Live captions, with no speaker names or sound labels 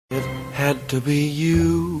It had to be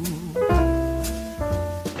you.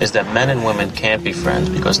 Is that men and women can't be friends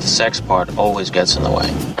because the sex part always gets in the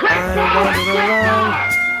way.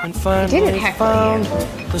 I didn't heckle you.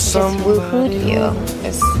 Just woo-hooed you.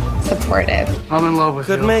 It's supportive. I'm in love with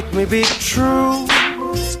you. Could make me be true.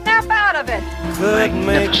 Snap out of it. Could make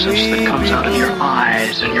Magnificence me that comes be out of your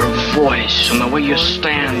eyes and your voice and the way you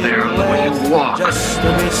stand there and the way you walk. Just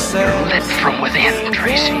to be sad. Lit from within,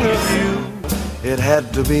 Tracy. It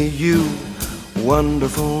had to be you,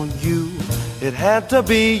 wonderful you. It had to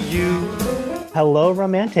be you. Hello,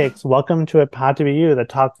 romantics. Welcome to It Had to Be You, the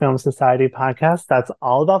Talk Film Society podcast that's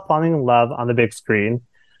all about falling in love on the big screen.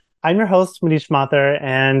 I'm your host, Manish,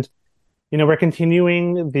 and, we're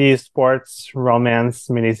continuing the sports romance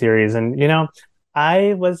miniseries. And,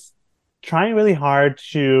 I was trying really hard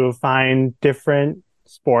to find different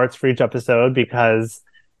sports for each episode because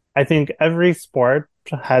I think every sport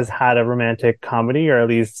has had a romantic comedy, or at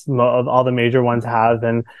least all the major ones have.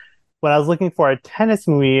 And when I was looking for a tennis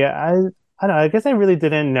movie, I don't know, I guess I really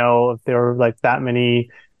didn't know if there were like that many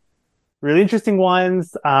really interesting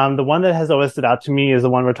ones. The one that has always stood out to me is the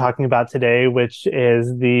one we're talking about today, which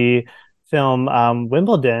is the film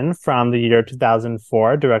Wimbledon from the year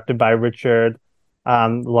 2004, directed by Richard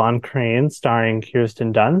Loncraine, starring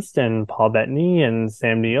Kirsten Dunst and Paul Bettany and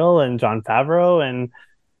Sam Neill and Jon Favreau and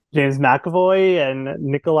James McAvoy and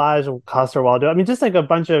Nicolas Coster-Waldau. I mean, just like a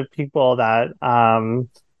bunch of people that are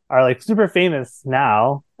like super famous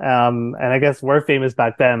now. And I guess were famous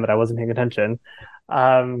back then, but I wasn't paying attention.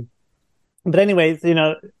 But anyways,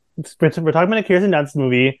 we're talking about a Kirsten Dunst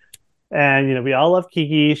movie, and we all love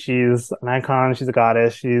Kiki. She's an icon. She's a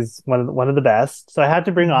goddess. She's one of the best. So I had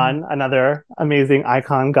to bring on another amazing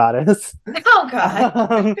icon goddess. Oh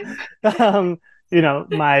God.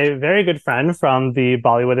 My very good friend from the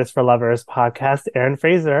Bollywood is for Lovers podcast, Erin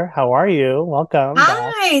Fraser. How are you? Welcome.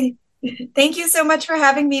 Hi. Thank you so much for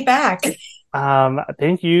having me back.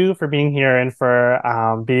 Thank you for being here and for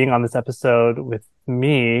being on this episode with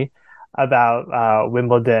me about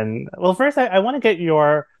Wimbledon. Well, first, I want to get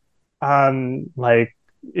your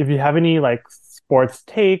if you have any sports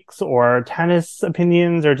takes or tennis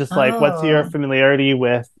opinions, or just what's your familiarity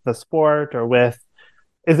with the sport, or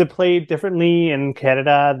is it played differently in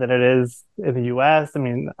Canada than it is in the US? I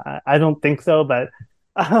mean, I don't think so, but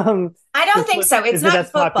I don't think so. It's not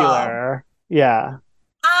football. Popular? Yeah.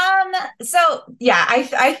 I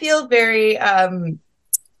feel very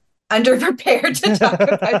underprepared to talk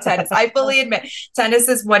about tennis. I fully admit tennis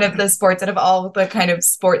is one of the sports, out of all the kind of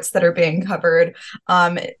sports that are being covered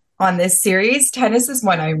on this series, tennis is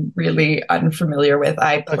one I'm really unfamiliar with.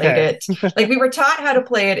 I played it, we were taught how to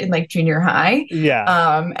play it in junior high.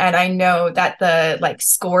 Yeah. And I know that the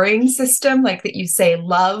scoring system, that you say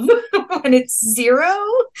love when it's 0.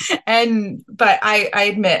 But I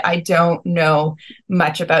admit I don't know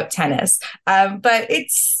much about tennis. But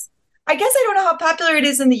I guess I don't know how popular it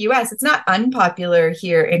is in the US. It's not unpopular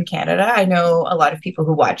here in Canada. I know a lot of people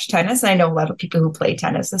who watch tennis. And I know a lot of people who play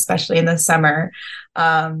tennis, especially in the summer.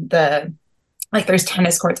 There's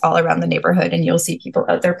tennis courts all around the neighborhood, and you'll see people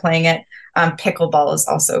out there playing it. Pickleball has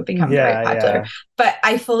also become very popular. Yeah. But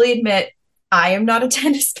I fully admit I am not a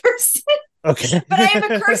tennis person. Okay. But I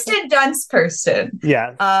am a Kirsten Dunst person.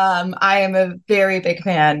 Yeah. I am a very big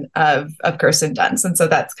fan of Kirsten Dunst. And so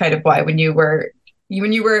that's kind of why when you were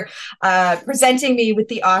presenting me with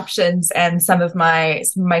the options, and some of my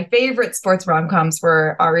favorite sports rom-coms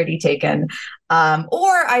were already taken,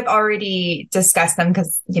 or I've already discussed them,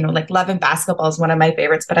 because Love and Basketball is one of my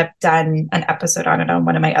favorites, but I've done an episode on it on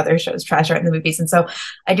one of my other shows, Trash Art in the Movies, and so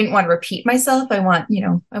I didn't want to repeat myself. I want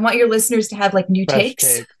your listeners to have new fresh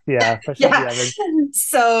takes. Yeah. Yeah.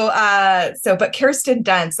 But Kirsten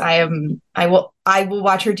Dunst, I will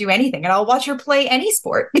watch her do anything, and I'll watch her play any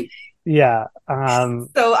sport. Yeah.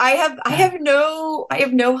 So I have no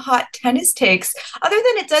hot tennis takes, other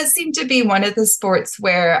than it does seem to be one of the sports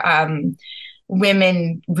where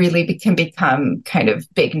women really can become kind of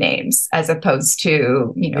big names, as opposed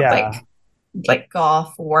to like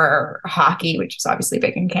golf or hockey, which is obviously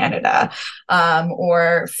big in Canada,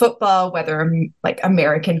 or football, whether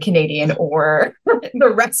American, Canadian, or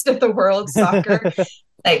the rest of the world, soccer.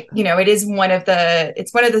 It's one of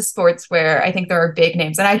the sports where I think there are big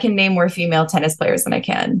names, and I can name more female tennis players than I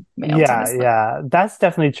can male tennis players. Yeah, that's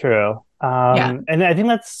definitely true. And I think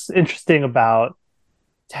that's interesting about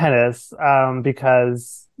tennis,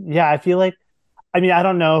 because I feel like, I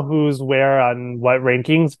don't know who's where on what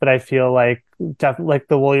rankings, but I feel like definitely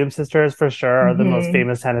the Williams sisters for sure are the most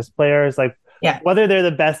famous tennis players. Whether they're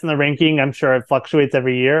the best in the ranking, I'm sure it fluctuates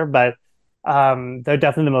every year, but They're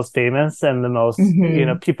definitely the most famous and the most,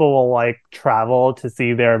 Hmm. people will like travel to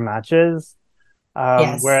see their matches.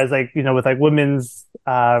 Yes. Whereas like, with like women's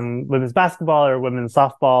basketball or women's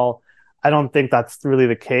softball, I don't think that's really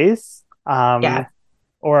the case. Yeah.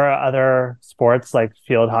 Or other sports like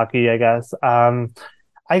field hockey, I guess. I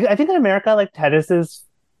think in America, like tennis is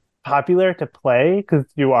popular to play because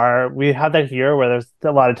we have that here where there's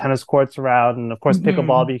a lot of tennis courts around, and of course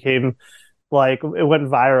pickleball Hmm. became like it went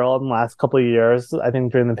viral in the last couple of years, I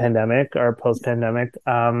think during the pandemic or post-pandemic.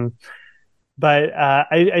 But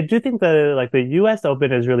I do think that like the US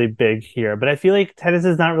Open is really big here, but I feel like tennis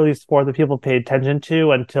is not really a sport that people pay attention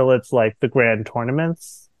to until it's like the grand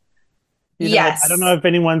tournaments. Like I don't know Yes. if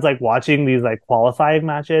anyone's like watching these like qualifying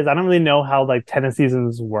matches. I don't really know how like tennis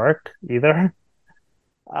seasons work either.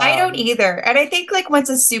 I don't Um, either. And I think like once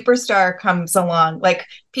a superstar comes along, like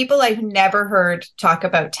people I've never heard talk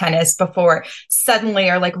about tennis before suddenly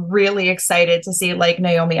are like really excited to see like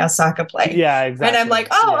Naomi Osaka play. yeah, And I'm exactly. like,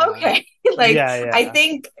 "Oh, Yeah. okay." Like Yeah, I yeah.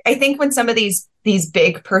 think I think when some of these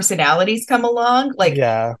big personalities come along, like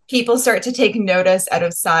Yeah. people start to take notice out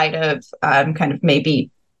of side of kind of maybe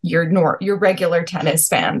your regular tennis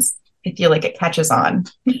fans. I feel like it catches on.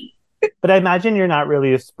 But I imagine you're not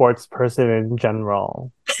really a sports person in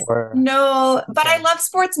general. Or No, but I okay. love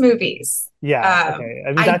sports movies. Yeah, okay. I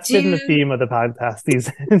mean I that's been the do. theme of the podcast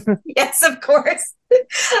season. Yes, of course.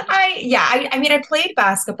 I mean, I played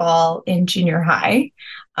basketball in junior high.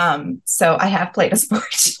 So I have played a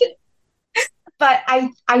sport. But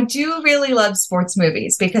I do really love sports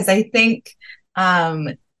movies because I think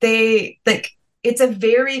they like it's a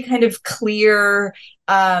very kind of clear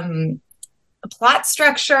plot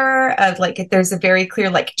structure of like there's a very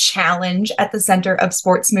clear like challenge at the center of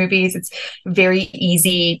sports movies. It's very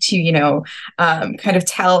easy to kind of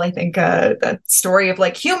tell, I think, the story of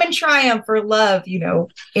like human triumph or love,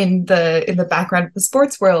 in the background of the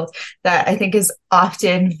sports world, that I think is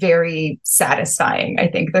often very satisfying. I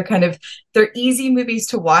think they're easy movies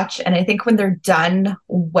to watch, and I think when they're done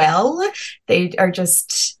well, they are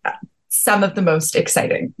just some of the most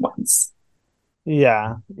exciting ones.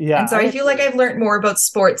 Yeah. Yeah, And so I I feel like agree. I've learned more about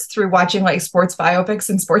sports through watching like sports biopics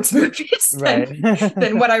and sports movies than Right.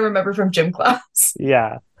 than what I remember from gym class.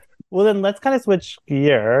 Yeah. Well, then let's kind of switch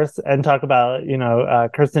gears and talk about,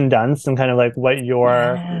 Kirsten Dunst and kind of like what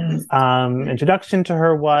your Yes. introduction to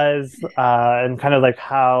her was, and kind of like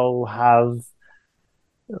how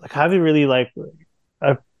have you really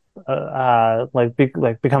uh,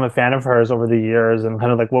 become a fan of hers over the years, and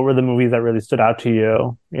kind of like what were the movies that really stood out to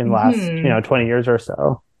you in the last, Hmm. 20 years or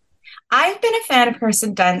so? I've been a fan of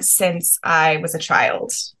Kirsten Dunst since I was a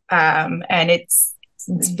child. And it's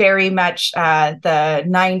very much the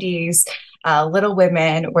 90s, Little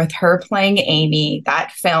Women, with her playing Amy.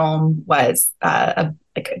 That film was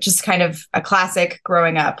like just kind of a classic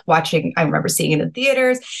growing up watching. I remember seeing it in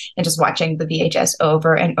theaters and just watching the VHS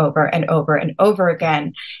over and over and over and over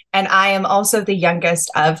again. And I am also the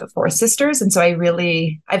youngest of four sisters. And so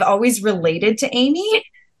I've always related to Amy.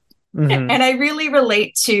 Hmm. And I really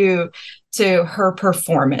relate to her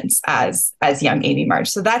performance as young Amy March.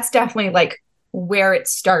 So that's definitely like where it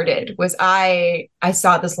started. Was I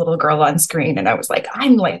saw this little girl on screen and I was like,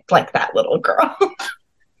 I'm like that little girl.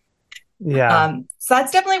 Yeah. So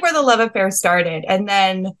that's definitely where the love affair started. And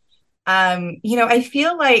then I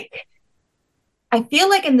feel like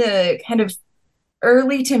in the kind of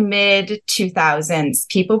early to mid 2000s,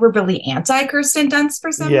 people were really anti Kirsten Dunst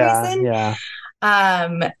for some Yeah. reason. Yeah.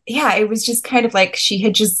 Yeah, it was just kind of like she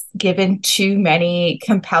had just given too many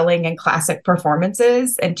compelling and classic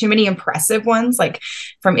performances, and too many impressive ones, like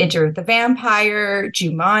from Enter the Vampire,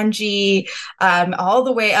 Jumanji, all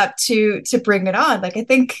the way up to Bring It On. Like I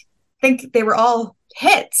think they were all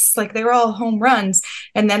hits, like they were all home runs.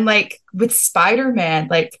 And then like with Spider-Man,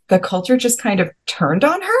 like the culture just kind of turned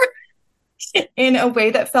on her in a way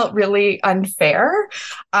that felt really unfair,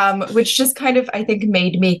 which just kind of, I think,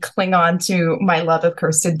 made me cling on to my love of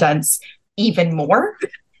Kirsten Dunst even more.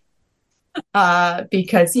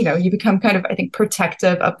 Because you become kind of, I think,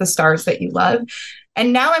 protective of the stars that you love.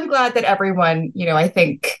 And now I'm glad that everyone, I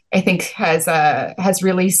think has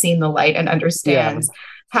really seen the light and Yeah. understands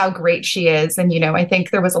how great she is. And I think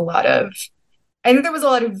there was a lot of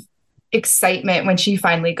excitement when she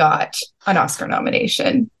finally got an Oscar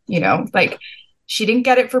nomination. Like she didn't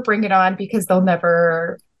get it for Bring It On because they'll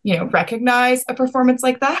never, recognize a performance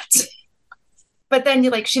like that. But then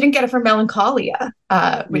she didn't get it for Melancholia,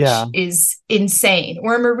 which Yeah. is insane,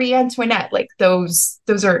 or Marie Antoinette. Like those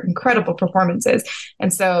are incredible performances.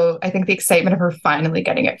 And so I think the excitement of her finally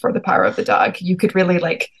getting it for The Power of the Dog, you could really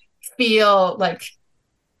feel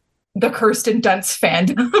the Kirsten Dunst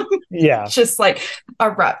fandom Yeah. just like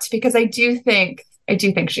erupt, because I do think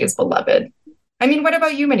she is beloved. I mean, what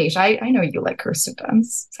about you, Manish? I know you like Kirsten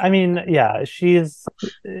Dunst. I mean, yeah, she's.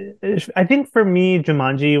 I think for me,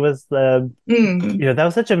 Jumanji was that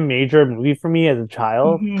was such a major movie for me as a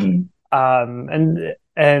child. Mhm.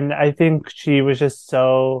 And I think she was just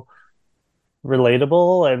so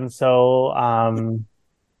relatable, and so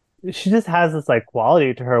she just has this like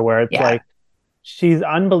quality to her where it's Yeah. like she's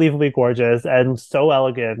unbelievably gorgeous and so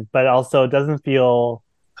elegant, but also doesn't feel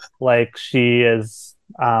like she is.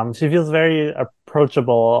 She feels very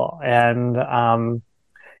approachable, and I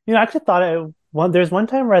actually there's one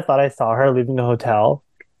time where I thought I saw her leaving the hotel,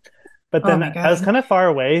 but Oh then my I was God. kind of far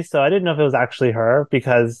away, so I didn't know if it was actually her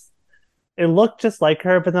because it looked just like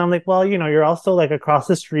her. But then I'm like, well, you're also like across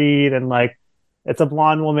the street, and like it's a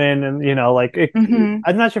blonde woman, and Mhm.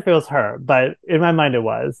 I'm not sure if it was her, but in my mind it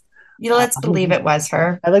was. Let's believe it was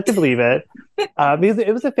her. I like to believe it because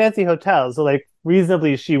it was a fancy hotel, so like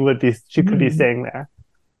reasonably she could be Mhm. staying there.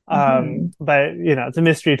 Mhm. But it's a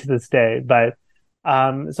mystery to this day. But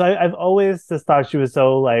so I've always just thought she was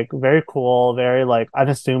so like very cool, very like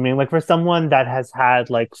unassuming. Like for someone that has had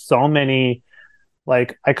like so many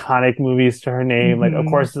like iconic movies to her name, like of Mhm.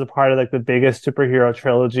 course is a part of like the biggest superhero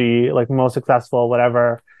trilogy, like most successful,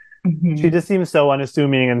 whatever. She Mhm. just seems so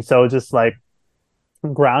unassuming and so just like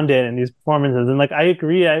grounded in these performances. And like I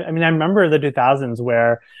agree. I mean, I remember the 2000s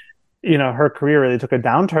where her career really took a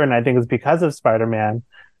downturn. I think it's because of Spider-Man.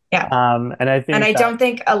 Yeah. And I And think I that, don't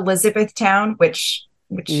think Elizabethtown, which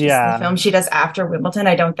is the yeah, film she does after Wimbledon,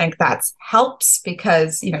 I don't think that's helps,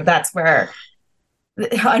 because that's where,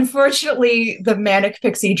 unfortunately, the manic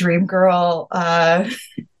pixie dream girl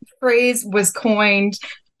phrase was coined.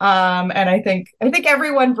 And I think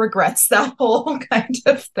everyone regrets that whole kind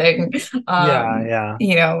of thing. yeah,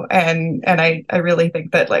 yeah. And I really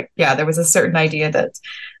think that, like, yeah, there was a certain idea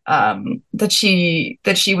that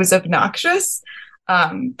she was obnoxious.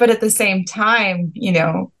 But at the same time,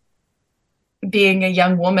 being a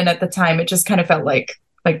young woman at the time, it just kind of felt like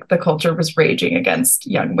the culture was raging against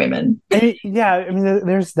young women. Yeah, I mean,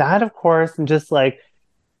 there's that, of course, and just like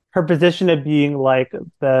her position of being like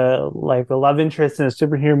the love interest in a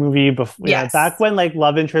superhero movie before, back Yes. when like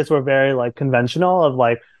love interests were very like conventional of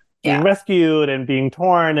like being Yeah. rescued and being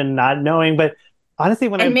torn and not knowing. But honestly,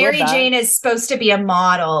 when I And go Mary back, Jane is supposed to be a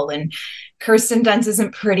model, and Kirsten Dunst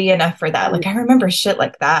isn't pretty enough for that. Like, I remember shit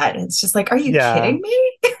like that. It's just like, are you yeah, kidding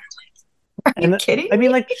me? Are you and kidding I mean,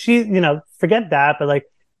 me? like she, forget that, but like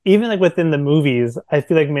even like within the movies, I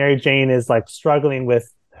feel like Mary Jane is like struggling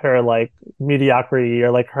with her like mediocrity or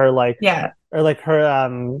like her like Yeah. or like her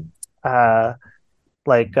uh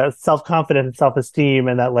self-confidence and self-esteem,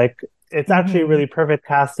 and that like it's actually Mm-hmm. really perfect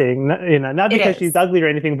casting, not It because she's is. ugly or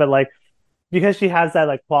anything, but like because she has that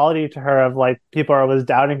like quality to her of like people are always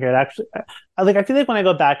doubting her. It actually, I feel like when I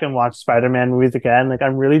go back and watch Spider-Man movies again, like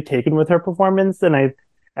I'm really taken with her performance and her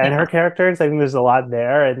Yeah. characters. I think there's a lot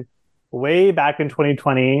there. And way back in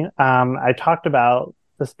 2020, I talked about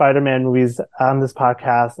the Spider-Man movies on this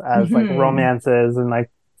podcast as like Mm-hmm. romances and like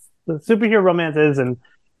the superhero romances, and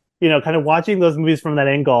kind of watching those movies from that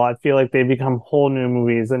angle, I feel like they become whole new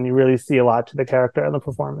movies, and you really see a lot to the character and the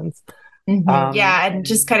performance. Mm-hmm. Yeah, and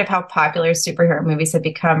just kind of how popular superhero movies have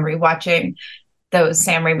become. Rewatching those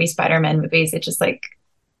Sam Raimi Spider-Man movies, it just like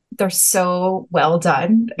they're so well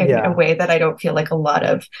done in a Yeah, way that I don't feel like a lot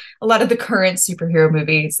of the current superhero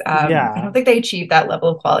movies. I don't yeah. think they achieve that level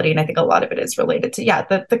of quality, and I think a lot of it is related to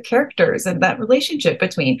the characters and that relationship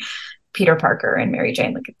between Peter Parker and Mary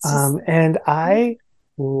Jane. Like, it's just And I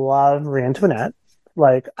love Marie Antoinette.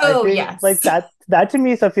 Like I oh think like yes. that to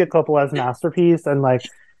me, Sofia Coppola's masterpiece. And like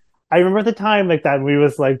I remember at the time like that movie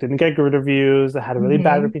was like didn't get good reviews. It had a really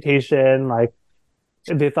bad Mm-hmm. reputation. Like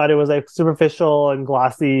they thought it was like superficial and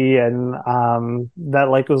glossy, and that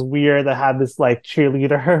like it was weird that had this like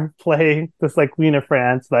cheerleader play this like Queen of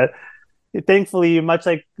France. But thankfully, much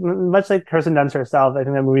like Kirsten Dunst herself, I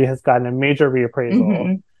think that movie has gotten a major reappraisal.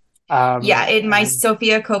 Mm-hmm. Yeah, in my And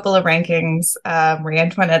Sofia Coppola rankings, Marie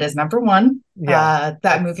Antoinette is number one. yeah, That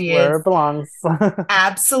that's movie where is it belongs.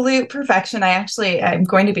 absolute perfection. I'm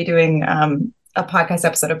going to be doing a podcast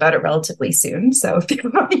episode about it relatively soon. So if you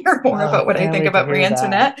want to hear more about what I Can't think wait to about Marie hear that.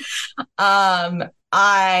 Antoinette, um,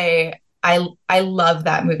 I I love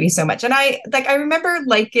that movie so much. And I remember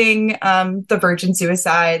liking The Virgin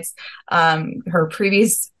Suicides, her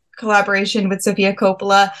previous collaboration with Sofia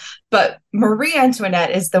Coppola, but Marie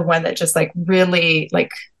Antoinette is the one that just like really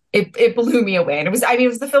like it blew me away. And it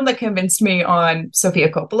was the film that convinced me on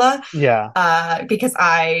Sofia Coppola, Yeah. because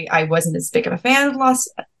I wasn't as big of a fan of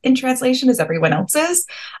Lost in Translation as everyone else is.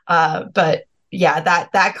 But yeah,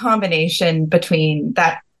 that combination between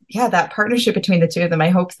that, yeah, that partnership between the two of them, I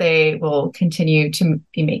hope they will continue to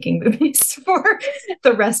be making movies for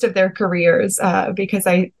the rest of their careers, because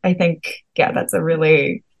I think, yeah, that's a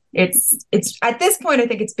really, it's at this point, I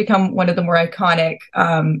think it's become one of the more iconic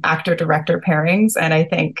actor director pairings, and I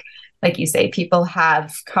think, like you say, people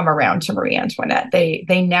have come around to Marie Antoinette.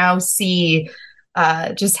 They now see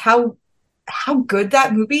just how good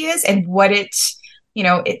that movie is, and what it,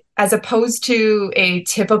 as opposed to a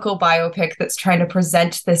typical biopic that's trying to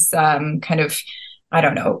present this kind of, I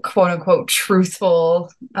don't know, quote unquote,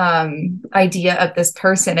 truthful idea of this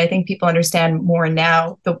person. I think people understand more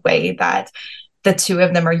now the way that the two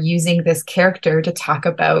of them are using this character to talk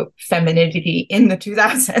about femininity in the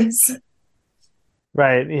 2000s.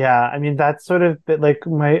 Right. Yeah. I mean, that's sort of like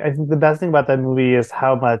I think the best thing about that movie is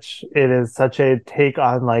how much it is such a take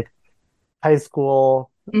on like high school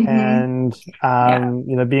and,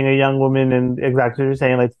 being a young woman, and exactly what you're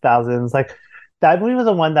saying, like thousands. Like that movie was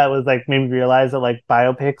the one that was like made me realize that like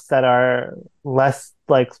biopics that are less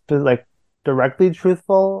like directly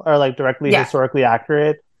truthful or like directly historically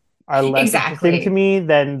accurate are less interesting to me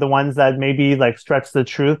than the ones that maybe like stretch the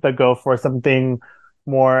truth but go for something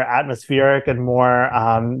more atmospheric and more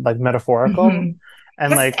like metaphorical. And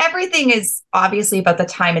like everything is obviously about the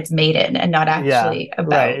time it's made in and not actually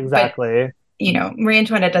about, right, exactly. But, Marie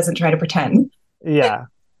Antoinette doesn't try to pretend. Yeah.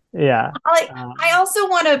 I also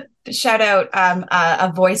want to shout out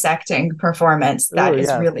a voice acting performance that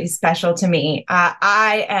is really special to me.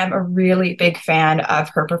 I am a really big fan of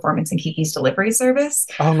her performance in Kiki's Delivery Service.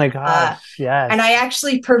 Oh my gosh, yes. And I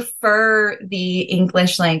actually prefer the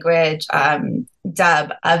English language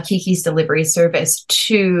dub of Kiki's Delivery Service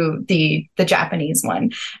to the Japanese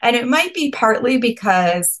one. And it might be partly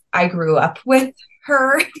because I grew up with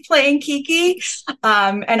her playing Kiki,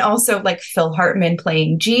 and also like Phil Hartman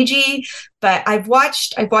playing Gigi. But I've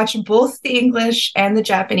watched both the English and the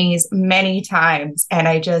Japanese many times, and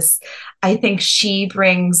I think she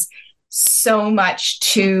brings so much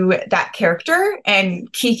to that character.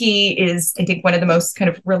 And Kiki is, I think, one of the most kind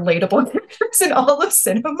of relatable characters in all of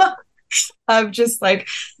cinema. Of just like,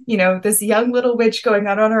 this young little witch going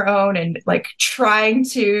out on her own and like trying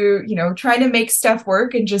to make stuff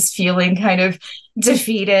work and just feeling kind of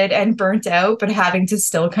defeated and burnt out, but having to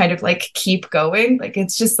still kind of like keep going. Like,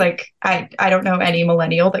 it's just like, I don't know any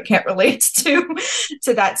millennial that can't relate to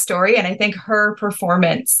that story. And I think her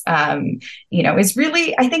performance, is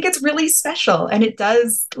really, I think it's really special, and it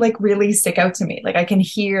does like really stick out to me. Like I can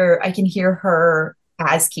hear her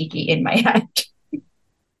as Kiki in my head.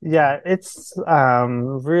 Yeah, it's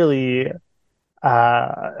really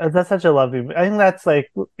that's such a lovely. I think that's like,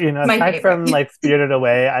 aside from like Spirited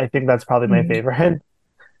Away, I think that's probably my favorite.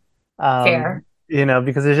 Fair.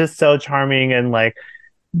 Because it's just so charming, and like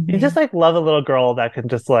you just like love a little girl that can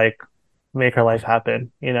just like make her life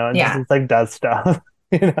happen, and just like does stuff,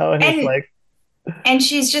 and it's like. And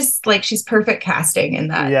she's just like, she's perfect casting in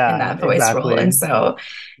that voice role. And so,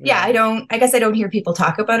 I guess I don't hear people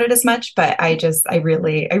talk about it as much, but I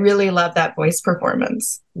really love that voice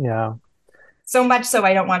performance. Yeah. So much so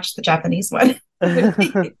I don't watch the Japanese one.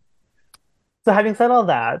 So having said all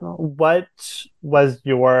that, what was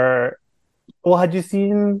had you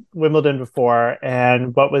seen Wimbledon before,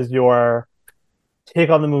 and what was your take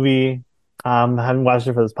on the movie, having watched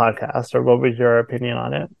it for this podcast, or what was your opinion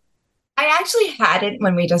on it? I actually hadn't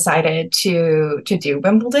when we decided to do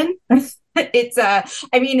Wimbledon. It's I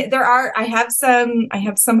have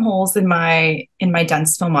some holes in my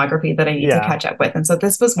Dunst filmography that I need to catch up with, and so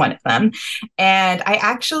this was one of them. And I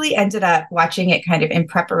actually ended up watching it kind of in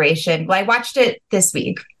preparation. Well, I watched it this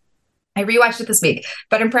week. I rewatched it this week,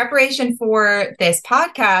 but in preparation for this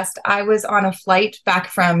podcast, I was on a flight back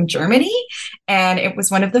from Germany, and it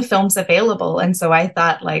was one of the films available. And so I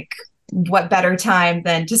thought, like, what better time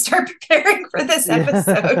than to start preparing for this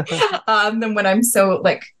episode than when I'm so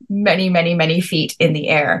like many, many, many feet in the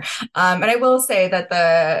air. And I will say that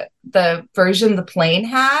the version the plane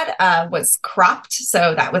had was cropped,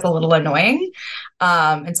 so that was a little annoying.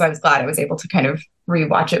 And so I was glad I was able to kind of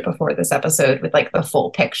rewatch it before this episode with like the full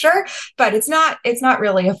picture. But it's not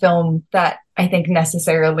really a film that I think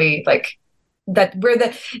necessarily like that where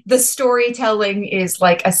the storytelling is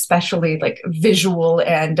like especially like visual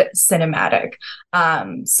and cinematic.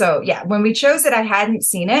 So yeah, when we chose it, I hadn't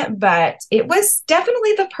seen it, but it was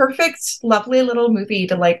definitely the perfect, lovely little movie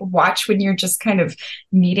to like watch when you're just kind of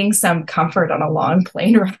needing some comfort on a long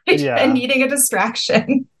plane ride and needing a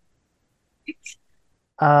distraction.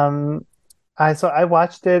 I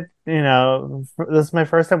watched it, this is my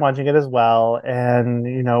first time watching it as well. And,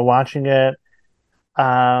 watching it,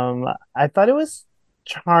 I thought it was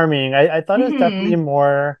charming. I thought it was definitely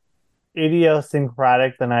more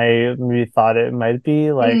idiosyncratic than I maybe thought it might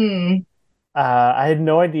be. Like, I had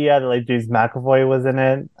no idea that like James McAvoy was in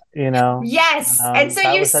it, you know. Yes. And so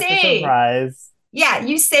That you was such a say, surprise. yeah,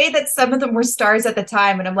 you say that some of them were stars at the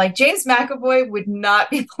time, and I'm like, James McAvoy would not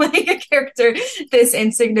be playing a character this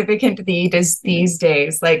insignificant these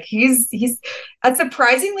days. Like he's a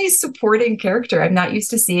surprisingly supporting character. I'm not used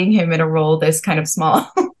to seeing him in a role this kind of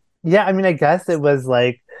small. Yeah, I mean, I guess it was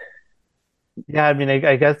like, yeah, I mean,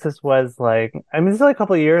 I guess this was like, I mean, this is like a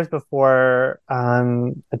couple of years before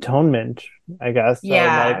Atonement, I guess. So like,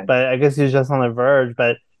 Yeah. but I guess he was just on the verge.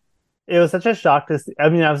 But it was such a shock to see. I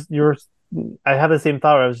mean, I had the same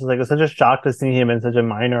thought where I was just like, it was such a shock to see him in such a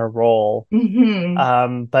minor role.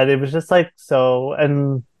 But it was just like so,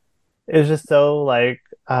 and it was just so like,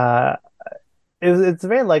 it's a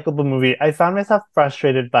very likable movie. I found myself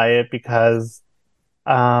frustrated by it because,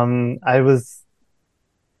 I was,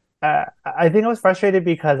 I think I was frustrated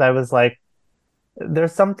because I was like,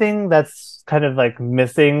 there's something that's kind of like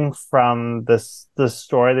missing from the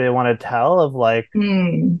story they want to tell of like,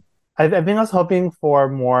 I think I was hoping for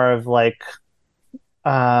more of like,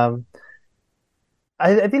 um,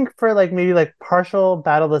 I think for like maybe like partial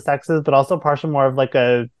battle of the sexes, but also partial more of like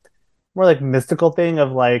a more like mystical thing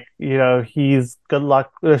of like, you know, he's good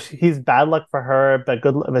luck, he's bad luck for her,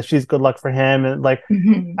 but she's good luck for him, and like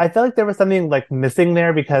I felt like there was something like missing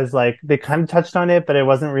there because like they kind of touched on it, but it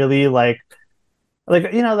wasn't really like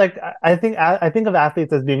you know like I think of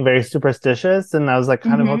athletes as being very superstitious, and I was like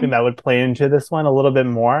kind of hoping that would play into this one a little bit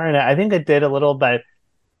more, and I think it did a little, but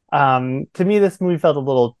to me this movie felt a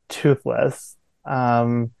little toothless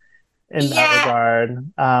in that Yeah. regard.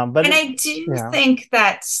 And I do think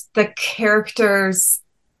that the characters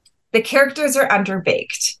are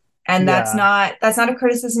underbaked. And that's not a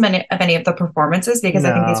criticism of any of the performances, because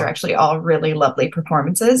I think these are actually all really lovely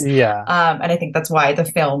performances. Yeah. And I think that's why the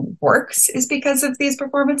film works, is because of these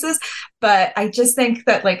performances. But I just think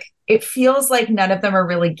that like it feels like none of them are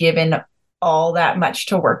really given all that much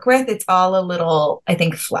to work with. It's all a little, I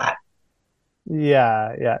think, flat.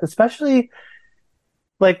 Yeah. Especially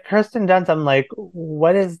like Kirsten Dunst, I'm like,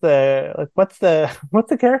 what's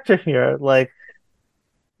the character here? Like,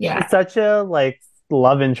 Yeah. she's such a like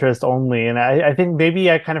love interest only, and I think maybe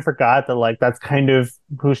I kind of forgot that like that's kind of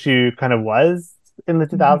who she kind of was in the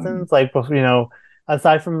 2000s, like before, you know,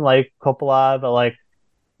 aside from like Coppola, but like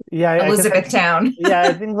Elizabethtown.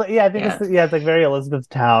 I think it's like very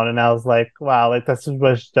Elizabethtown, and I was like, wow, like this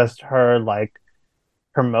was just her like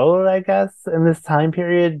her mode, I guess, in this time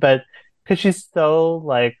period, but because she's so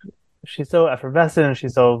effervescent and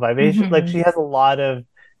she's so vivacious, like she has a lot of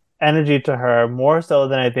energy to her, more so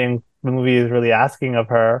than I think the movie is really asking of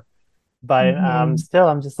her. But still,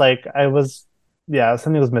 I'm just like,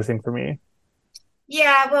 something was missing for me.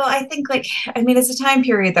 Yeah, well, I think like, I mean, it's a time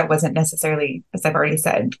period that wasn't necessarily, as I've already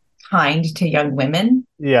said, kind to young women.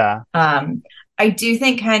 Yeah. I do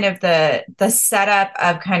think kind of the setup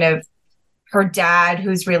of kind of her dad,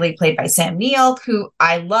 who's really played by Sam Neill, who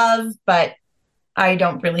I love, but I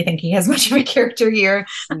don't really think he has much of a character here.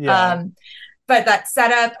 Yeah. But that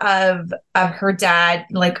setup of her dad,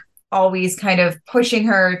 like always kind of pushing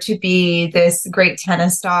her to be this great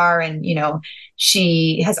tennis star, and you know,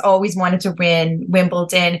 she has always wanted to win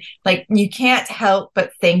Wimbledon. Like you can't help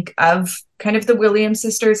but think of kind of the Williams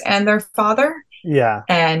sisters and their father. Yeah.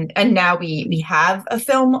 And now we have a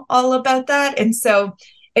film all about that. And so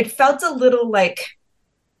it felt a little like,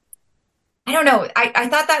 I don't know. I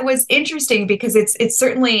thought that was interesting because it's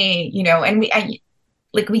certainly, you know, and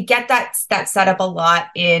we get that set up a lot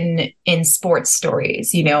in sports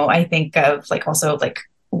stories. You know, I think of like also like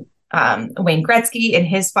Wayne Gretzky and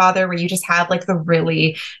his father, where you just have like the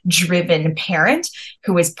really driven parent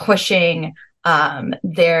who is pushing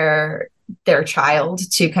their child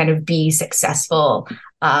to kind of be successful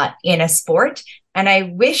in a sport. And I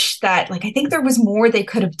wish that, like, I think there was more they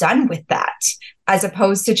could have done with that, as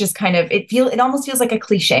opposed to just kind of, it almost feels like a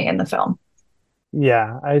cliche in the film.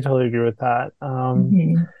 Yeah, I totally agree with that.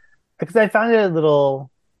 Because I found it a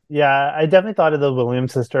little, I definitely thought of the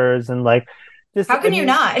Williams sisters, and like, just how can you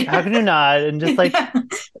not? How can you not? And just like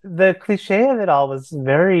the cliche of it all was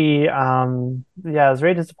very, it was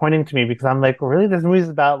very disappointing to me, because I'm like, really, this movie's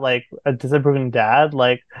about like a disapproving dad,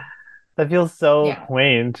 like. That feels so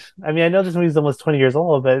quaint. I mean, I know this movie's almost 20 years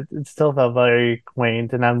old, but it still felt very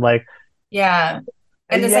quaint. And I'm like... Yeah.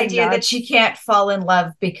 And this idea that she can't fall in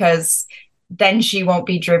love because then she won't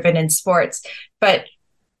be driven in sports. But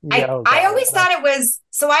I always thought it was...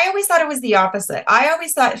 So I always thought it was the opposite. I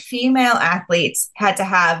always thought female athletes had to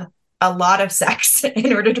have a lot of sex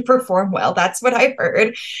in order to perform well. That's what I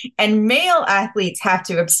heard. And male athletes have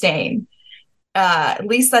to abstain. At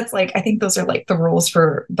least that's like, I think those are like the rules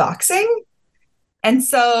for boxing. And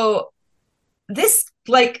so this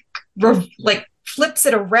like flips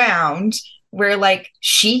it around where like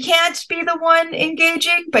she can't be the one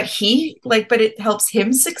engaging, but it helps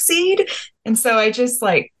him succeed. And so I just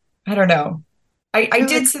like, I don't know. I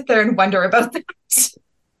did sit there and wonder about that.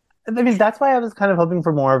 I mean, that's why I was kind of hoping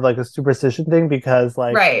for more of like a superstition thing, because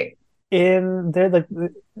like right. in their like,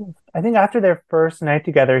 I think after their first night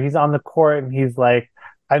together, he's on the court and he's like,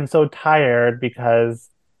 I'm so tired because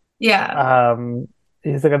he's like,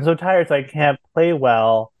 I'm so tired, so I can't play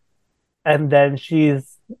well. And then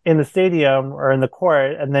she's in the stadium or in the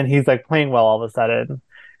court, and then he's like playing well all of a sudden.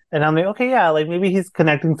 And I'm like, okay, yeah, like maybe he's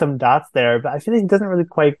connecting some dots there, but I feel like he doesn't really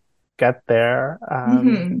quite get there.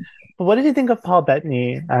 But what did you think of Paul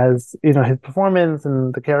Bettany as, you know, his performance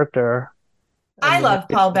and the character? I love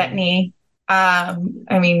Paul Bettany. I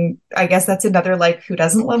mean, I guess that's another like, who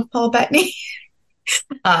doesn't love Paul Bettany?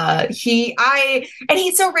 He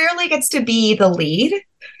so rarely gets to be the lead.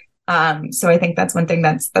 So I think that's one thing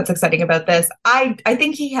that's exciting about this. I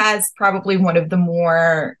think he has probably one of the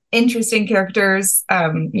more interesting characters.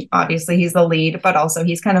 Obviously he's the lead, but also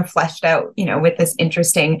he's kind of fleshed out, you know, with this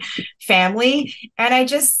interesting family. And I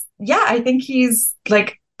think he's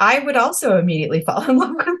like, I would also immediately fall in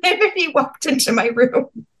love with him if he walked into my room.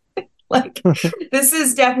 Like, this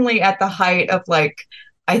is definitely at the height of like,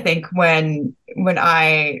 I think when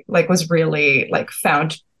I like was really like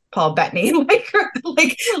found Paul Bettany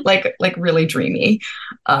like really dreamy,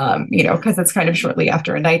 you know, because it's kind of shortly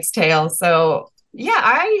after A Knight's Tale. So yeah,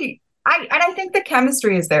 I think the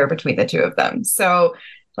chemistry is there between the two of them. So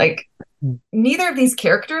like, neither of these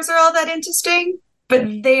characters are all that interesting, but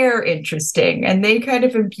they're interesting, and they kind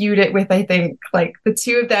of imbued it with, I think, like the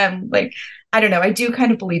two of them. Like, I don't know, I do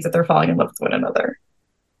kind of believe that they're falling in love with one another.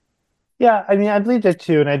 Yeah, I mean, I believe it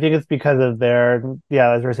too, and I think it's because of their,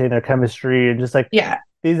 as we're saying, their chemistry and just like,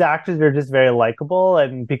 these actors are just very likable,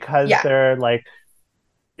 and because they're like,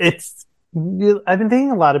 I've been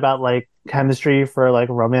thinking a lot about like chemistry for like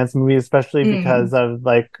romance movies, especially because of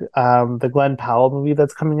like the Glenn Powell movie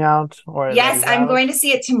that's coming out. Yes, I'm going to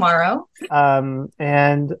see it tomorrow.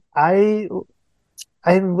 And I'm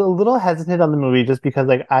a little hesitant on the movie just because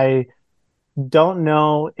like I don't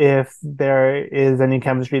know if there is any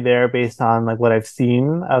chemistry there based on like what I've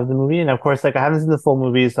seen of the movie, and of course like I haven't seen the full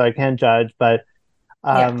movie, so I can't judge, but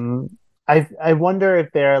I wonder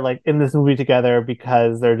if they're like in this movie together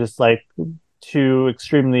because they're just like two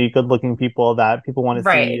extremely good-looking people that people want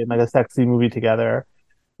to see in like a sexy movie together,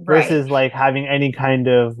 versus like having any kind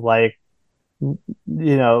of like, you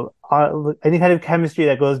know, any kind of chemistry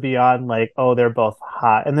that goes beyond like, oh, they're both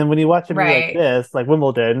hot. And then when you watch a movie like this, like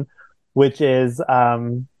Wimbledon, which is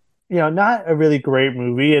you know, not a really great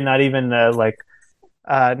movie and not even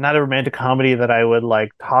not a romantic comedy that I would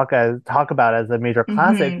like talk about as a major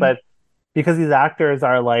classic, but because these actors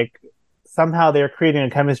are like, somehow they're creating a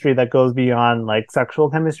chemistry that goes beyond like sexual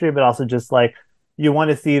chemistry, but also just like, you want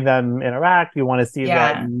to see them interact, you want to see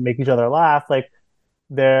them make each other laugh. Like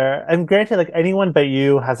and granted, like Anyone But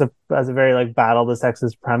You has a very like battle the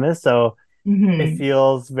sexes premise. So it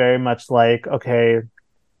feels very much like, okay,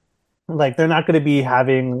 like they're not going to be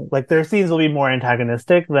having like, their scenes will be more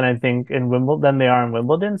antagonistic than I think in Wimbledon than they are in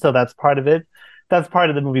Wimbledon. So that's part of it. That's part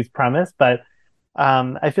of the movie's premise. But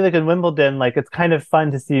I feel like in Wimbledon, like it's kind of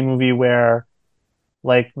fun to see a movie where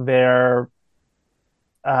like their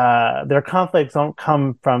conflicts don't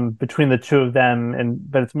come from between the two of them,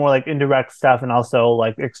 but it's more like indirect stuff and also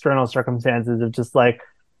like external circumstances of just like,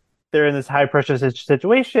 they're in this high pressure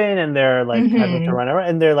situation and they're like having to run around,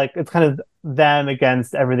 and they're like, it's kind of them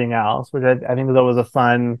against everything else, which I think that was a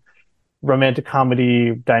fun romantic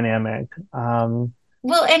comedy dynamic.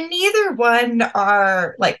 Well, and neither one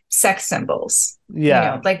are like sex symbols, you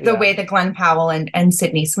know, like the way that Glenn Powell and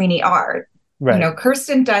Sydney Sweeney are. You know,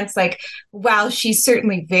 Kirsten Dunst, like, while she's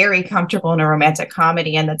certainly very comfortable in a romantic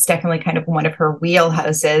comedy, and that's definitely kind of one of her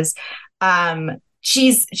wheelhouses,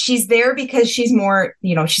 she's there because she's more,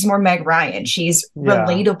 you know, she's more Meg Ryan. She's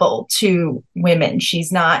relatable to women.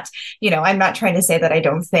 She's not, you know, I'm not trying to say that I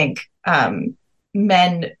don't think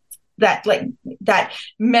men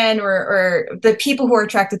or the people who are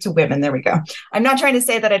attracted to women, there we go. I'm not trying to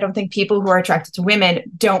say that I don't think people who are attracted to women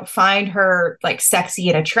don't find her like sexy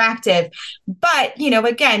and attractive, but, you know,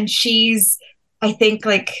 again, I think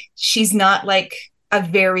like she's not like a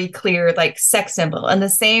very clear like sex symbol. And the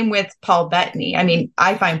same with Paul Bettany. I mean,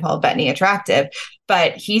 I find Paul Bettany attractive,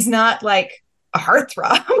 but he's not like a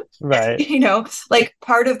heartthrob. Right. You know, like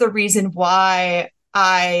part of the reason why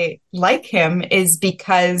I like him is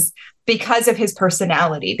because of his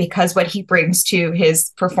personality, because what he brings to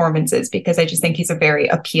his performances, because I just think he's a very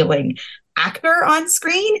appealing actor on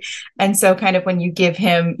screen. And so kind of when you give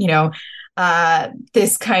him,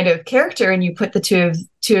 this kind of character and you put the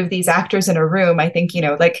two of these actors in a room, I think,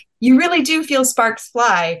 like you really do feel sparks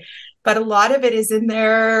fly. But a lot of it is in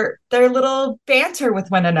their little banter with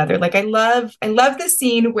one another. Like I love the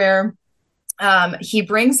scene where he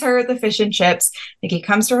brings her the fish and chips. Like he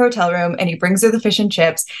comes to her hotel room and he brings her the fish and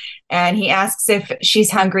chips and he asks if she's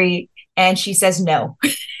hungry and she says no.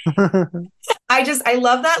 I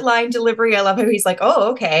love that line delivery. I love how he's like, oh,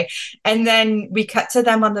 okay. And then we cut to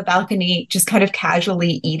them on the balcony, just kind of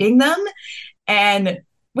casually eating them. And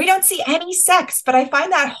we don't see any sex, but I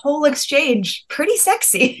find that whole exchange pretty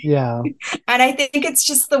sexy. Yeah. And I think it's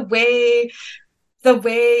just the way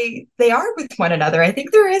they are with one another. I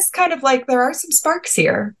think there is kind of like, there are some sparks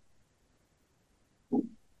here.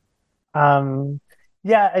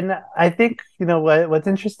 Yeah. And I think, what's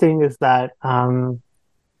interesting is that,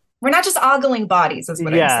 we're not just ogling bodies is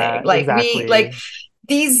what I'm saying. Like exactly.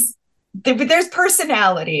 there's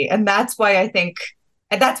personality. And that's why I think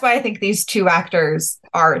these two actors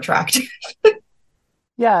are attractive.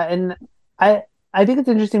 Yeah. And I think it's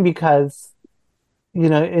interesting because, I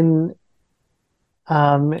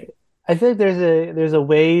feel like there's a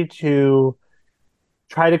way to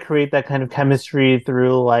try to create that kind of chemistry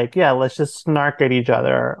through like, yeah, let's just snark at each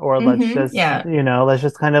other or let's just, let's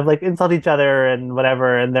just kind of like insult each other and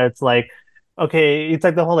whatever. And there's like, okay, it's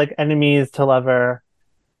like the whole like enemies to lover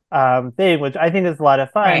thing, which I think is a lot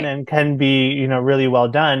of fun and can be, really well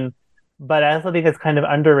done. But I also think it's kind of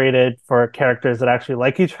underrated for characters that actually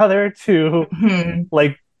like each other to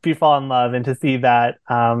like fall in love and to see that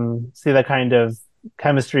kind of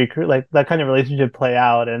chemistry, like that kind of relationship play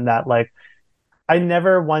out. And that like, I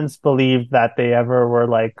never once believed that they ever were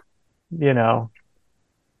like, I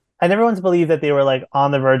never once believed that they were like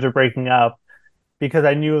on the verge of breaking up because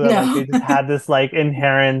I knew that like they just had this like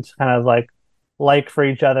inherent kind of like for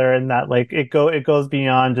each other and that like it goes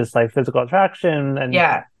beyond just like physical attraction and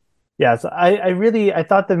so I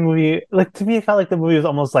thought the movie, like to me it felt like the movie was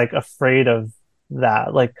almost like afraid of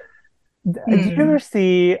that. Like did you ever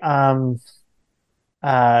see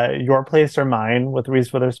Your Place or Mine with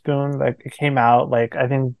Reese Witherspoon? Like it came out like I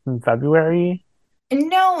think in February.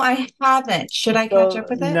 No, I haven't. Should I catch up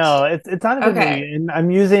with it? No, it's not a good movie, and I'm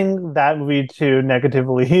using that movie to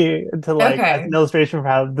negatively to like as an illustration for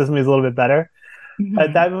how this movie is a little bit better.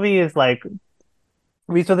 But that movie is like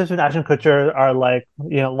Reese Witherspoon and Ashton Kutcher are like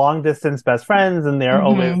long distance best friends, and they're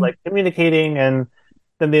always like communicating, and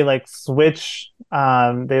then they switch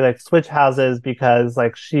houses because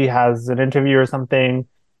like she has an interview or something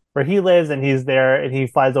where he lives and he's there and he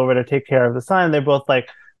flies over to take care of the son. They're both like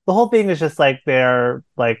the whole thing is just like they're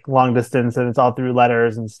like long distance and it's all through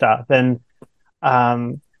letters and stuff. And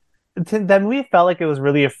then we felt like it was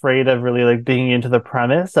really afraid of really like digging into the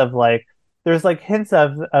premise of like there's like hints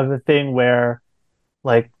of a thing where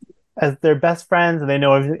like as they're best friends and they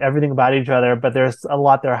know everything about each other, but there's a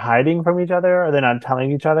lot they're hiding from each other or they're not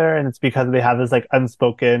telling each other, and it's because they have this like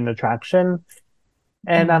unspoken attraction.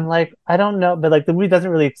 And I'm like, I don't know, but like the movie doesn't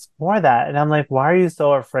really explore that, and I'm like, why are you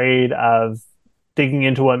so afraid of digging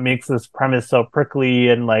into what makes this premise so prickly?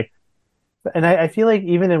 And like, and I feel like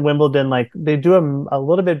even in Wimbledon, like they do a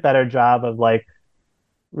little bit better job of like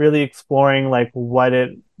really exploring like what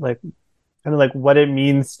it like kind of like what it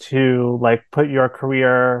means to like put your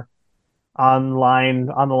career on the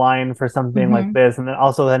line for something like this, and then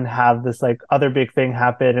also then have this like other big thing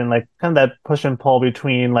happen, and like kind of that push and pull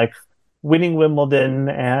between like winning Wimbledon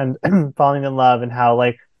and falling in love, and how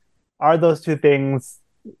like are those two things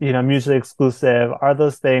mutually exclusive? Are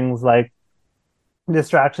those things like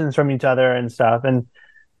distractions from each other and stuff? And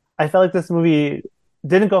I felt like this movie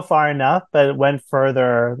didn't go far enough, but it went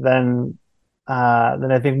further than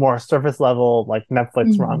I think more surface level like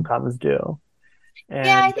Netflix rom-coms do. And,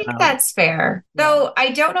 yeah, I think that's fair. Though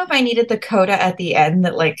I don't know if I needed the coda at the end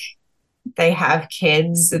that like they have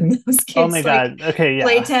kids and those kids oh my God. Okay, yeah.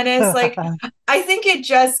 play tennis. Like I think it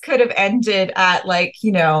just could have ended at like,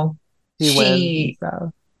 he wins and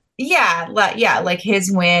stuff. like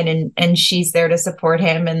his win and she's there to support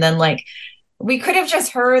him. And then like we could have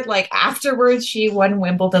just heard like afterwards she won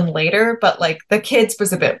Wimbledon later, but like the kids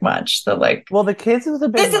was a bit much. The kids was a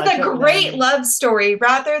bit this is a great love story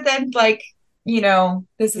rather than like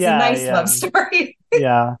this is a nice love story.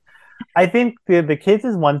 Yeah. I think the kids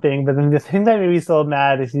is one thing, but then the thing that made me so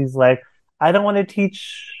mad is he's like, I don't want to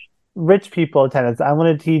teach rich people tennis. I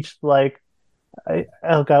want to teach like I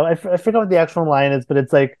forget what the actual line is, but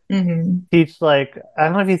it's like teach like I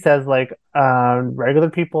don't know if he says like regular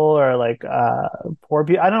people or like poor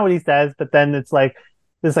people. I don't know what he says, but then it's like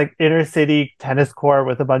this like inner city tennis court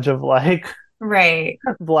with a bunch of like right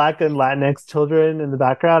Black and Latinx children in the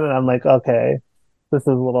background, and I'm like, okay, this is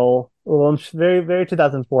a little very very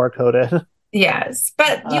 2004 coded. Yes,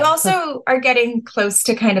 but you also are getting close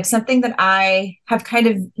to kind of something that I have kind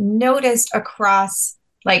of noticed across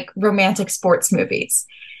like romantic sports movies.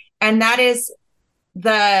 And that is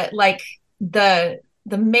the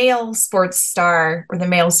male sports star or the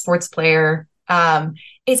male sports player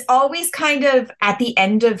is always kind of at the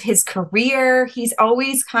end of his career. He's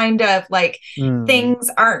always kind of like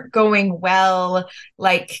things aren't going well,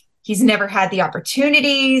 like he's never had the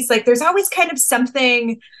opportunities. Like there's always kind of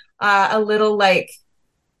something a little like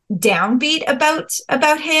downbeat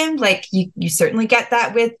about him. Like you certainly get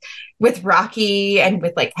that with Rocky and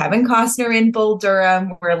with like Kevin Costner in Bull Durham,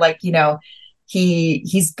 where like, you know,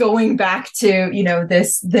 he's going back to, you know,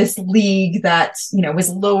 this league that, you know,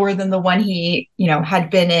 was lower than the one he, you know,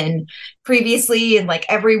 had been in previously. And like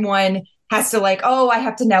everyone has to like, oh, I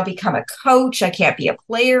have to now become a coach. I can't be a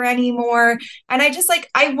player anymore. And I just like,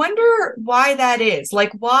 I wonder why that is.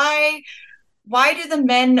 Like, why do the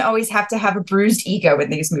men always have to have a bruised ego in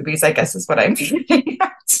these movies, I guess is what I'm getting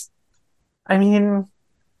at. I mean,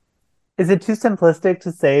 is it too simplistic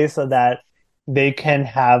to say so that they can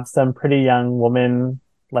have some pretty young woman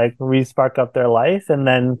like re-spark up their life? And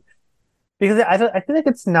then, because I feel like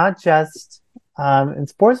it's not just in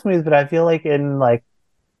sports movies, but I feel like in like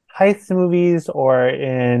heist movies or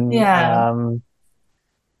in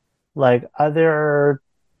like other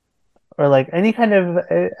or like any kind of,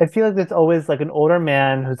 I feel like there's always like an older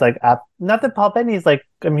man who's like, not that Paul Bettany's like,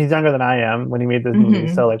 I mean, he's younger than I am when he made this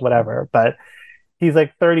movie, so like whatever, but he's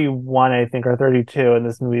like 31, I think, or 32 in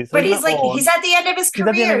this movie. So but he's like, old. He's at the end of his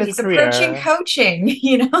career. He's approaching coaching,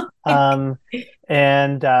 you know?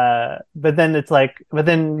 But then it's like, but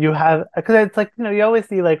then you have, because it's like, you know, you always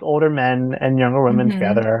see like older men and younger women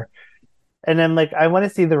together. And then like, I want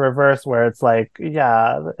to see the reverse where it's like,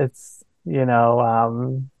 yeah, it's, you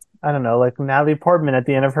know, I don't know, like Natalie Portman at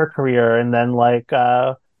the end of her career, and then like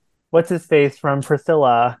what's his face from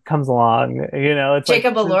Priscilla comes along, you know, it's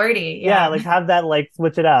Jacob like, Elordi. Yeah, like have that like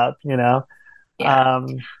switch it up, you know. Yeah.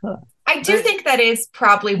 I do think that is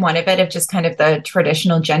probably one of it, of just kind of the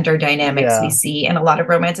traditional gender dynamics we see in a lot of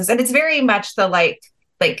romances, and it's very much the like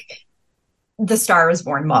the Star is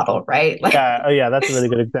Born model, right? Like, that's a really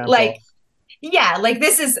good example. Like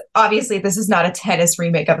this is not a tennis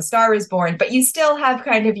remake of A Star is Born, but you still have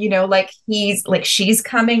kind of, you know, like she's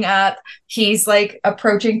coming up, he's like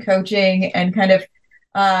approaching coaching, and kind of,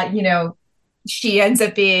 you know, she ends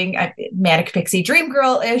up being a manic pixie dream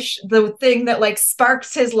girl-ish, the thing that like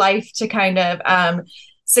sparks his life to kind of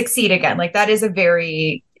succeed again. Like that is a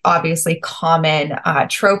very obviously common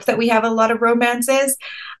trope that we have in a lot of romances.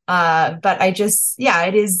 But I just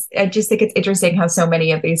think it's interesting how so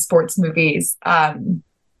many of these sports movies,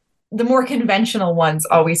 the more conventional ones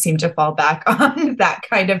always seem to fall back on that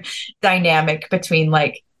kind of dynamic between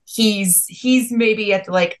like, he's maybe at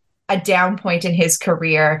like a down point in his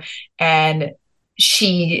career, and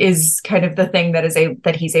she is kind of the thing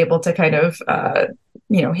that he's able to kind of,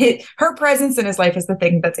 you know, hit her presence in his life is the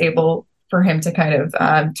thing that's able for him to kind of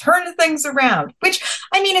turn things around, which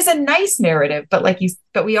I mean is a nice narrative, but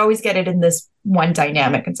but we always get it in this one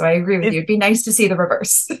dynamic, and so I agree with you. It'd be nice to see the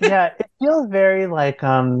reverse. Yeah, it feels very like.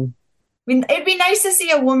 I mean, it'd be nice to see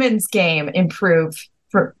a woman's game improve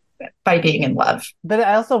by being in love. But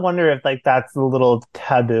I also wonder if like that's a little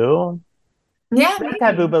taboo. Yeah, not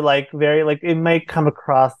taboo, but like very like it might come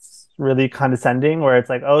across really condescending, where it's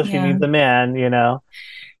like, oh, she needs a man, you know.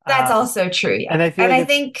 That's also true. Yeah, and I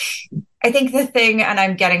think the thing, and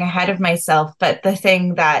I'm getting ahead of myself, but the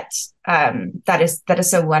thing that is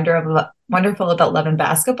so wonderful about Love and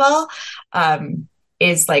Basketball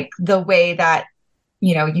is like the way that,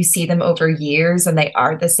 you know, you see them over years and they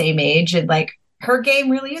are the same age, and like her game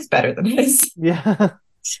really is better than his. Yeah.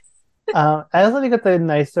 I also think it's a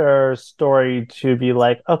nicer story to be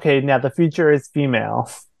like, okay, now the future is female.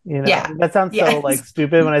 You know, that sounds so like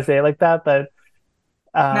stupid when I say it like that, but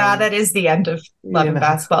that is the end of Love and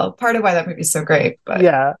Basketball. Part of why that movie is so great, but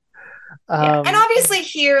and obviously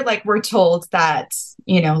here, like we're told that,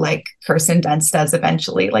 you know, like Kirsten Dunst does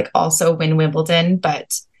eventually like also win Wimbledon,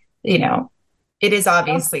 but you know, it is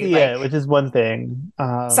obviously which is one thing.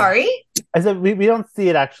 Sorry, I said we don't see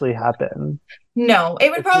it actually happen. No, it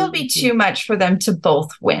would probably be too much for them to both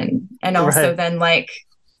win, and also then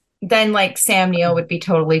Sam Neill would be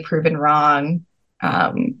totally proven wrong.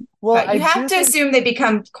 Well, But I you have do to think, assume they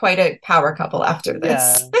become quite a power couple after yeah,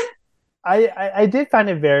 this. I did find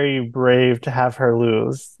it very brave to have her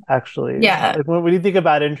lose, actually. Yeah. Like when you think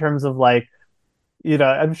about it in terms of like,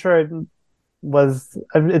 I'm sure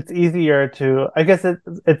it's easier to, I guess it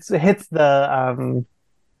hits the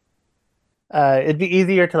it'd be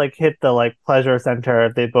easier to like hit the like pleasure center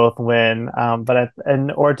if they both win,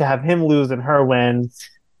 or to have him lose and her win.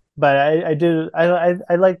 But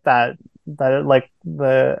I like that like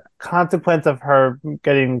the consequence of her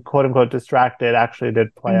getting quote unquote distracted actually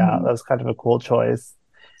did play out. That Mhm. was kind of a cool choice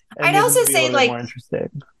and I'd made the also movie a say little bit more like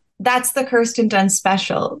interesting. that's the Kirsten Dunst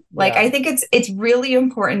special. Like Yeah, I think it's really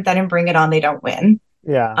important that in Bring It On they don't win.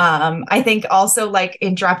 yeah, I think also like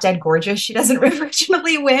in Drop Dead Gorgeous, she doesn't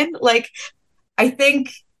originally win. Like I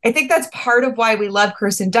think I think that's part of why we love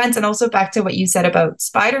Kirsten Dunst. And also back to what you said about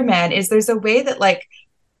Spider-Man, is there's a way that like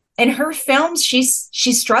in her films she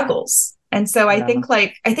struggles. And so yeah.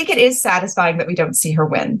 I think it is satisfying that we don't see her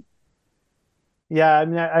win. Yeah, I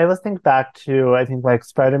mean, I always think back to I think like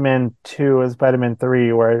Spider-Man 2 and Spider-Man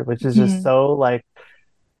 3, which is just Mhm. so like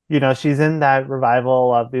she's in that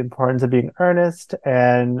revival of the importance of being earnest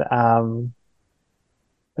and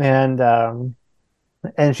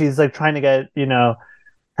and she's like trying to get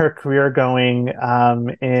her career going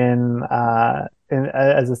in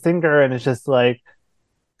as a singer, and it's just like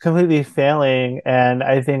completely failing. And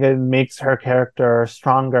I think it makes her character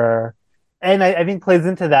stronger, and I think plays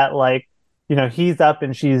into that like he's up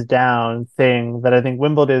and she's down thing that I think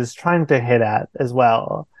Wimbledon is trying to hit at as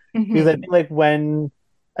well. Because Mhm.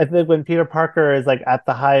 I think when Peter Parker is like at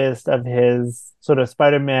the highest of his sort of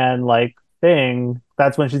Spider-Man like thing,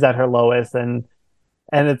 that's when she's at her lowest, and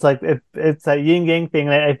it's like it's a yin yang thing.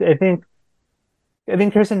 And I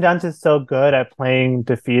think Kirsten Dunst is so good at playing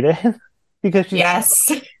defeated because Yes.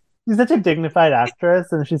 she's such a dignified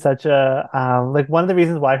actress, and she's such a like one of the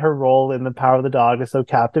reasons why her role in The Power of the Dog is so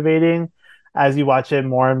captivating as you watch it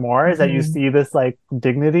more and more is that you Mhm. see this like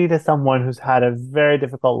dignity to someone who's had a very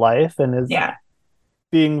difficult life and is Yeah.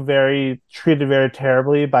 being very treated very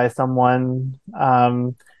terribly by someone,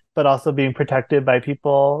 but also being protected by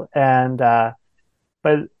people. And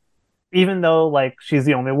but even though like she's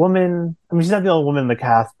the only woman, I mean she's not the only woman in the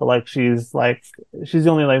cast, but she's the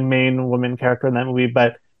only like main woman character in that movie.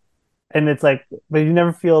 And it's like, but you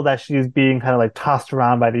never feel that she's being kind of like tossed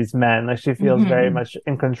around by these men. Like she feels very Mhm. much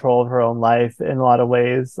in control of her own life in a lot of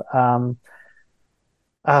ways. Oh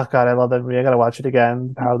God, I love that movie. I gotta watch it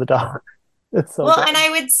again. Power of the Dog. It's so Well, and good. I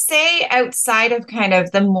would say outside of kind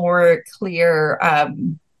of the more clear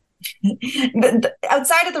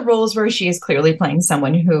outside of the roles where she is clearly playing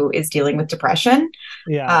someone who is dealing with depression,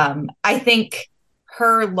 Yeah. I think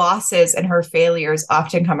her losses and her failures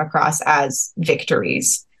often come across as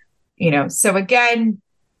victories. So again,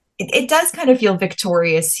 it does kind of feel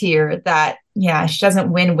victorious here that yeah, she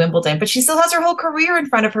doesn't win Wimbledon, but she still has her whole career in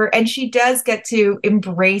front of her, and she does get to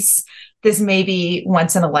embrace this maybe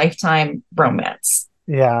once in a lifetime romance.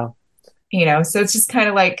 Yeah. So it's just kind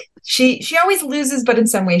of like she always loses, but in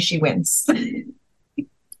some ways she wins.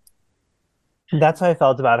 That's how I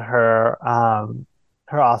felt about her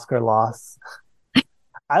Oscar loss.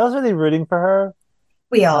 I was really rooting for her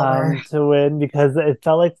We all were. to win because it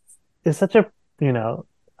felt like it's such a you know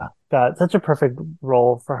God, such a perfect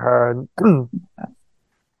role for her,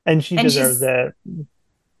 and she And deserves she's it.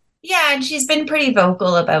 Yeah, and she's been pretty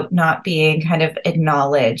vocal about not being kind of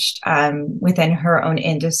acknowledged within her own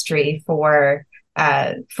industry for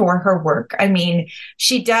her work. I mean,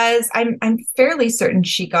 she does. I'm fairly certain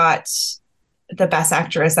she got the Best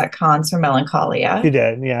Actress at Cannes for She Melancholia.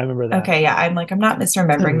 did. Yeah, I remember that. Okay, yeah, I'm not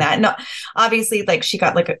misremembering that. No, obviously, like she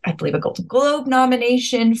got like I believe a Golden Globe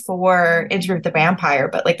nomination for Interview with the Vampire,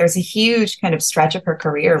 but like there's a huge kind of stretch of her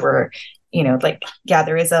career where like yeah,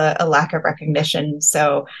 there is a lack of recognition.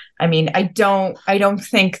 So I mean, I don't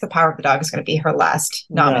think The Power of the Dog is going to be her last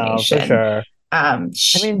No, for nomination. sure. I mean,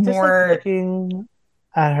 just like More, looking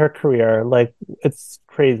at her career, like it's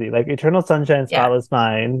crazy. Like Eternal Sunshine, yeah, Spotless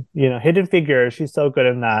Mind, Hidden Figures. She's so good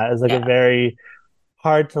in that as like a yeah. very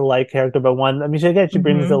hard to like character, but one. I mean, she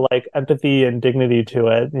brings the Hmm. like empathy and dignity to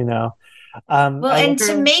it. Well, I and wonder.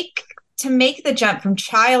 to make the jump from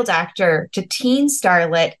child actor to teen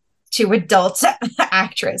starlet to adult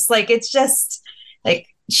actress, like it's just like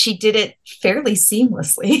she did it fairly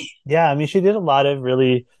seamlessly. Yeah, I mean, she did a lot of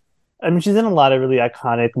really. I mean, she's in a lot of really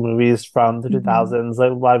iconic movies from the Hmm. 2000s.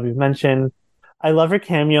 Like a lot of you've mentioned. I love her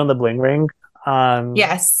cameo in The Bling Ring.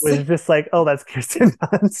 Yes, Was just like, oh, that's Kirsten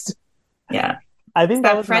Dunst. yeah. I It's think that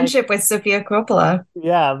that was my friendship with Sofia Coppola.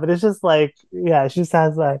 yeah, but it's just like yeah, she just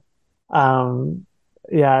has like um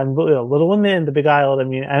Yeah, and Little Women, The Big Island. I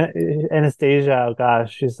mean, Anastasia, oh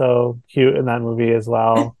gosh, she's so cute in that movie as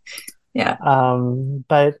well. Yeah.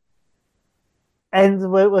 But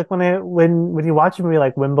like when you watch a movie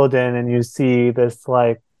like Wimbledon and you see this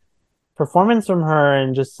like performance from her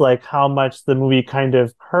and just like how much the movie kind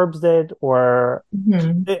of curbs it, or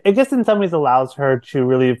I guess in some ways allows her to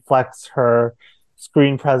really flex her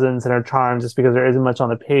screen presence and her charm just because there isn't much on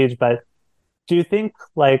the page. But do you think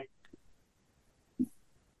like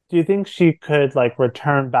she could like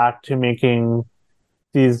return back to making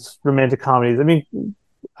these romantic comedies? I mean,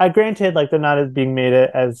 I granted like they're not as being made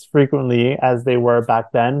as frequently as they were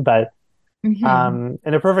back then, but in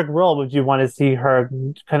a perfect world, would you want to see her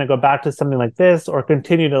kind of go back to something like this, or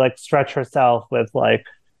continue to like stretch herself with like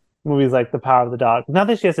movies like The Power of the Dog? Not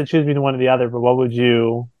that she has to choose between one or the other, but what would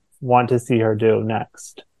you want to see her do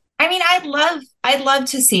next? I mean, I'd love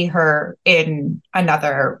to see her in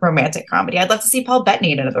another romantic comedy. I'd love to see Paul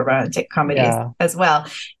Bettany in another romantic comedy as well.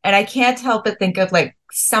 And I can't help but think of like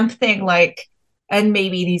something like, and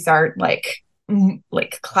maybe these aren't like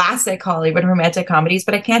classic Hollywood romantic comedies,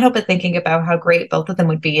 but I can't help but thinking about how great both of them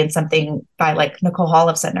would be in something by like Nicole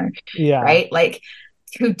Holofcener, right? Like,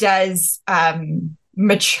 who does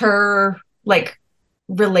mature like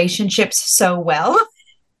relationships so well.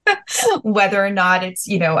 Whether or not it's,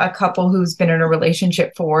 you know, a couple who's been in a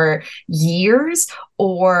relationship for years,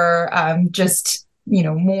 or just, you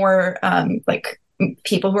know, more like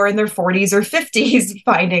people who are in their 40s or 50s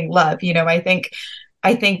finding love. You know, I think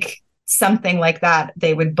something like that,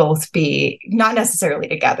 they would both be not necessarily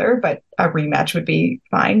together, but a rematch would be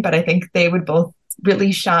fine. But I think they would both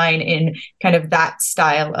really shine in kind of that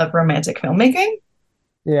style of romantic filmmaking.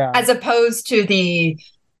 Yeah. As opposed to the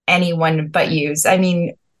Anyone But You's. I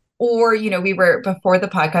mean, or, you know, before the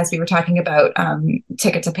podcast, we were talking about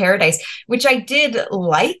Ticket to Paradise, which I did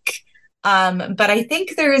like. But I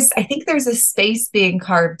think there's a space being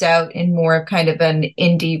carved out in more of kind of an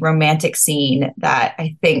indie romantic scene that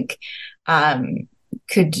I think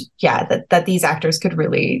that these actors could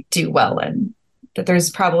really do well, and that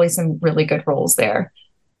there's probably some really good roles there.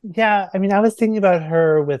 Yeah, I mean, I was thinking about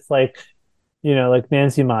her with like, you know, like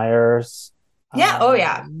Nancy Meyers. Yeah. Oh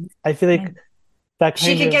yeah. I feel like that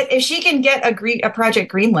if she can get a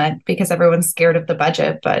project greenlit, because everyone's scared of the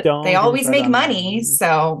budget, but they always make money.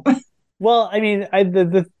 So. Well, I mean,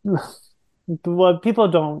 what people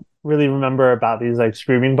don't really remember about these like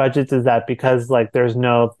streaming budgets is that because like there's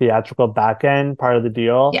no theatrical back end part of the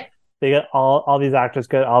deal, they get all these actors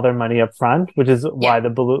get all their money up front, which is why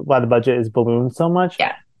the budget is ballooned so much.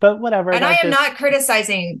 Yeah. But whatever. And I am not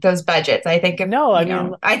criticizing those budgets. I think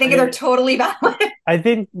I think they're totally valid. I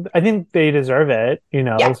think they deserve it. You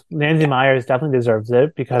know, Nancy Meyers definitely deserves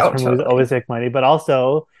it because her movies always make money, but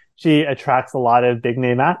also she attracts a lot of big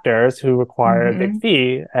name actors who require a big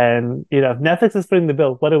fee. And, you know, if Netflix is putting the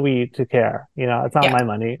bill, what are we to care? You know, it's not my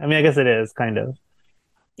money. I mean, I guess it is kind of.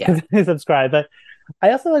 Yeah. Subscribe. But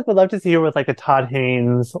I also like would love to see her with like a Todd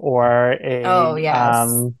Haynes or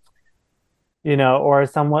you know, or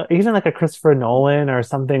somewhat, even like a Christopher Nolan or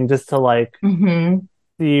something, just to like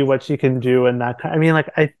see what she can do in that. I mean,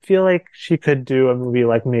 like, I feel like she could do a movie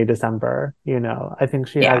like May, December, you know, I think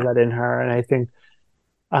she has that in her. And I think,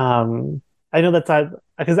 I know that's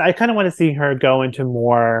because I kind of want to see her go into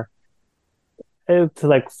more to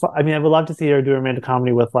like, I mean, I would love to see her do a romantic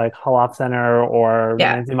comedy with like Holofcener or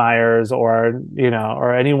Nancy Meyers or, you know,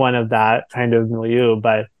 or anyone of that kind of milieu.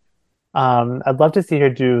 But I'd love to see her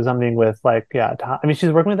do something with like, I mean,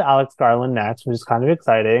 she's working with Alex Garland next, which is kind of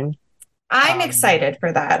exciting. I'm excited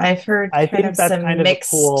for that. I've heard some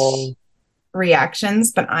mixed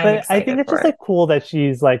reactions, but I think it's just like cool that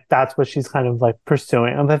she's like, that's what she's kind of like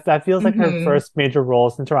pursuing. And that feels like her first major role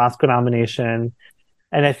since her Oscar nomination.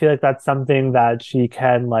 And I feel like that's something that she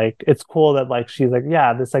can like, it's cool that like, she's like,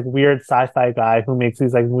 this like weird sci-fi guy who makes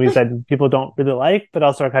these like movies that people don't really like, but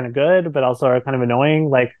also are kind of good, but also are kind of annoying.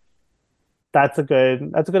 Like, that's a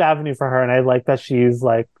good avenue for her. And I like that she's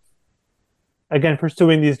like, again,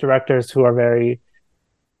 pursuing these directors who are very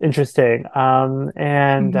interesting. I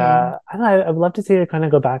don't know, I'd love to see her kind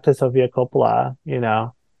of go back to Sofia Coppola, you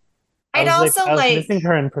know. I was missing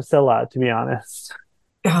her in Priscilla, to be honest.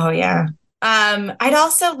 Oh yeah. I'd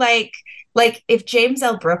also like if James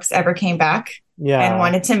L. Brooks ever came back and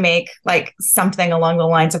wanted to make like something along the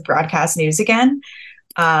lines of broadcast news again.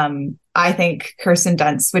 I think Kirsten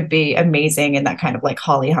Dunst would be amazing in that kind of like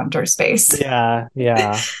Holly Hunter space. Yeah,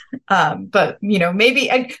 yeah. But maybe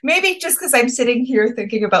just because I'm sitting here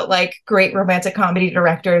thinking about like great romantic comedy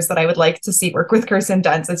directors that I would like to see work with Kirsten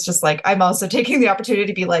Dunst, it's just like I'm also taking the opportunity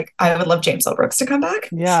to be like, I would love James L. Brooks to come back.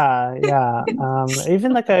 Yeah, yeah.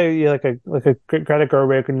 Even like a Greta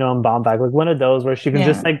Gerwig or Noam Baumbach, like one of those where she can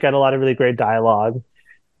just like get a lot of really great dialogue.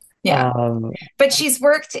 Yeah. But she's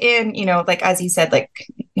worked in, like as you said, like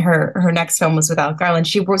her next film was with Alec Garland.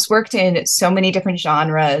 She was worked in so many different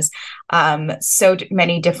genres, so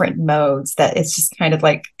many different modes that it's just kind of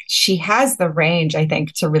like she has the range, I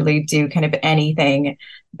think, to really do kind of anything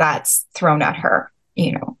that's thrown at her,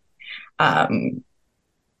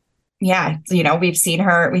 Yeah, we've seen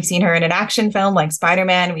her in an action film like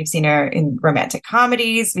Spider-Man. We've seen her in romantic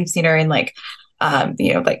comedies. We've seen her in like,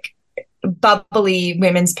 like bubbly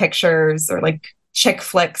women's pictures or like chick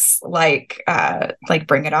flicks like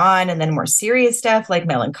Bring It On, and then more serious stuff like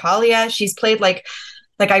Melancholia. She's played like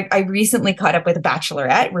I recently caught up with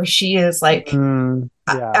Bachelorette where she is like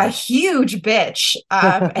a huge bitch,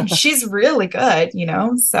 and she's really good,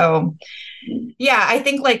 so yeah, I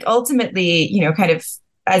think like ultimately, kind of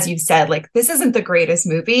as you've said, like this isn't the greatest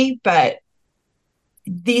movie, but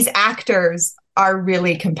these actors are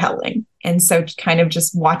really compelling. And so kind of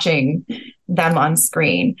just watching them on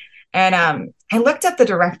screen. And I looked up the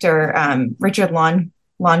director, Richard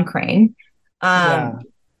Loncraine. And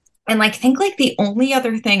like think like the only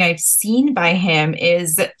other thing I've seen by him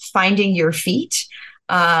is Finding Your Feet,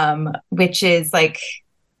 which is like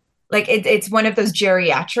it's one of those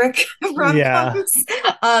geriatric rom-coms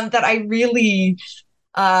that I really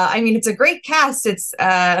it's a great cast. It's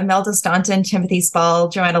Imelda Staunton, Timothy Spall,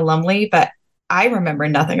 Joanna Lumley, but I remember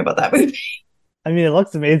nothing about that movie. I mean, it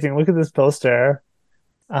looks amazing. Look at this poster.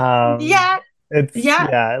 It looks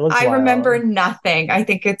I wild. remember nothing. I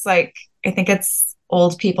think it's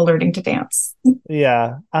old people learning to dance.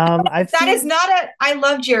 Yeah. I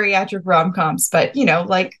love geriatric rom-coms, but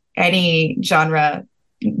like any genre,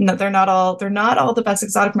 no, they're not all the best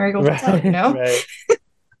exotic marigold hotel,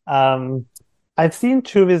 Right. I've seen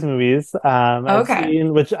two of his movies. Which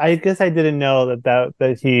I guess I didn't know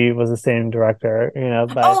that he was the same director,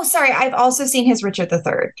 But sorry, I've also seen his Richard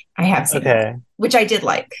III. I have seen that, which I did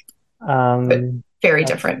like, but very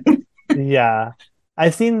different. Yeah,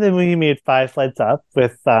 I've seen the movie he made Five Flights Up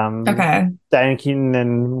with Diane Keaton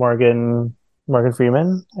and Morgan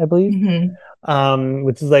Freeman, I believe. Mm-hmm.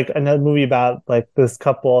 Which is like another movie about like this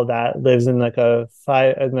couple that lives in like a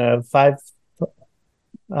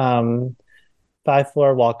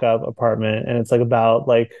five-floor walk-up apartment, and it's like about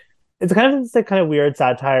like it's kind of this like kind of weird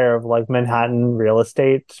satire of like Manhattan real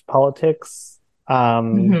estate politics,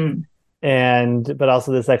 and but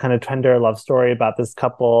also this like kind of tender love story about this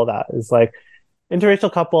couple that is like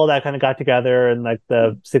interracial couple that kind of got together in like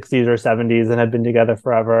the 60s or 70s and had been together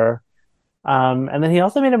forever. And then he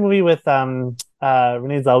also made a movie with Renee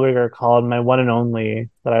Zellweger called My One and Only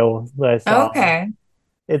that I saw. Okay.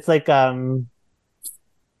 It's like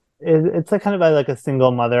it's like kind of like a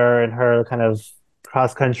single mother and her kind of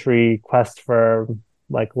cross-country quest for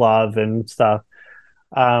like love and stuff.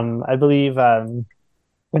 I believe an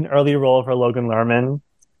early role for Logan Lerman.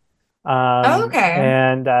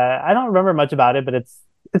 And I don't remember much about it, but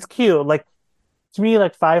it's cute. Like to me,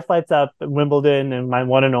 like Five Flights Up, Wimbledon, and My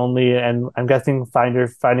One and Only, and I'm guessing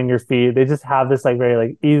Finding Your Feet. They just have this like very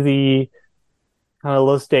like easy, kind of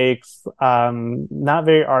low stakes, not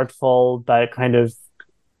very artful, but kind of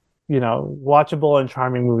watchable and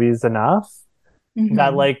charming movies enough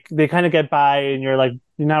that like they kind of get by, and you're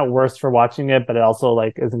not worse for watching it, but it also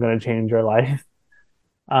like isn't going to change your life.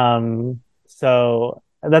 So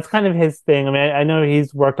that's kind of his thing. I mean, I know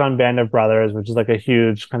he's worked on Band of Brothers, which is like a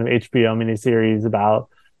huge kind of HBO miniseries about,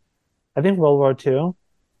 I think, World War II,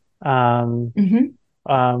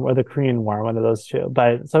 or the Korean War, one of those two.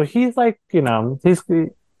 But so he's like, he's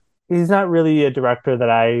not really a director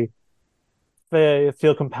that I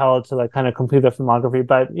feel compelled to like kind of complete the filmography,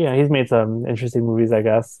 but he's made some interesting movies, I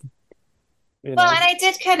guess. Well, and I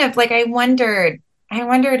did kind of like I wondered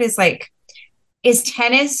is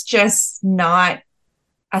tennis just not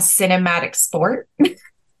a cinematic sport?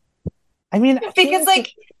 I mean, because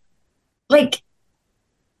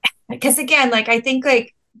because again, like I think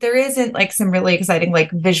like there isn't like some really exciting like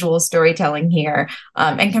visual storytelling here,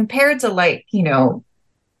 and compared to like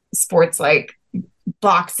sports like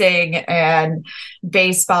boxing and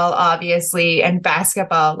baseball, obviously, and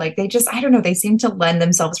basketball, like they just, I don't know, they seem to lend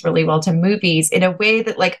themselves really well to movies in a way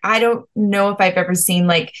that like I don't know if I've ever seen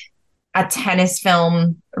like a tennis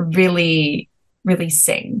film really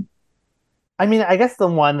sing. I mean, I guess the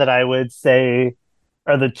one that I would say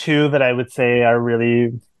are the two that I would say are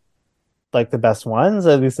really like the best ones,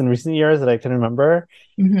 at least in recent years that I can remember.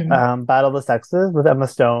 Battle of the Sexes with Emma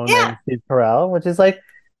Stone Yeah. and Steve Carell, which is like,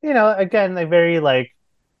 again, like very like,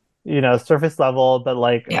 surface level, but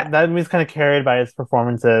like Yeah. that movie's kind of carried by its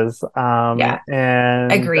performances. Yeah.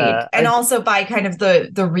 And Agreed. And also by kind of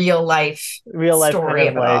the real life story kind of of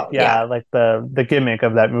it like, all. Yeah. like the gimmick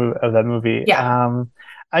of that movie. Yeah.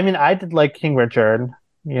 I mean, I did like King Richard.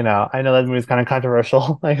 I know that movie's kind of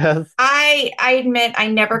controversial, I guess. I admit I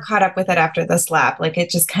never caught up with it after the slap. Like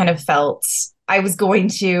it just kind of felt I was going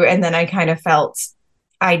to, and then I kind of felt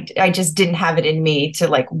I just didn't have it in me to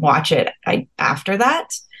like watch it after that.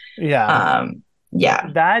 Yeah. Yeah.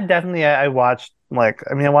 That definitely I watched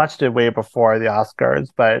I watched it way before the Oscars,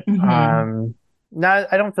 but now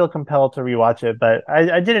I don't feel compelled to rewatch it, but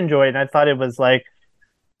I did enjoy it, and I thought it was like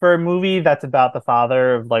for a movie that's about the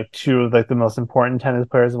father of like two of like the most important tennis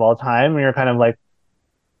players of all time, and you're kind of like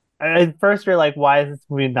at first you're like, why is this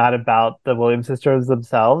movie not about the Williams sisters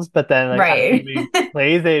themselves? But then like as the Right. movie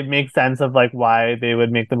plays, it makes sense of like why they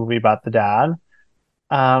would make the movie about the dad.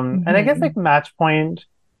 And I guess like Match Point,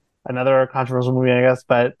 another controversial movie, I guess,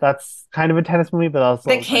 but that's kind of a tennis movie, but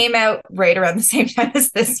also that came out right around the same time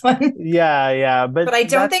as this one. Yeah, but I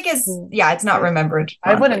don't think it's not remembered.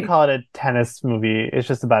 I wouldn't call it a tennis movie. It's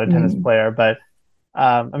just about a tennis player, but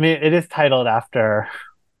I mean, it is titled after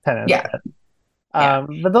tennis. Yeah.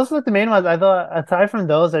 But those are like the main ones. I thought aside from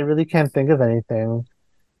those, I really can't think of anything.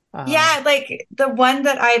 Yeah, like the one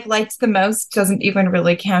that I've liked the most doesn't even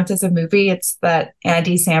really count as a movie. It's that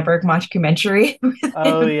Andy Samberg mockumentary with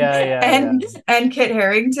and Kit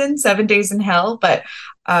Harington, 7 Days in Hell. But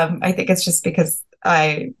I think it's just because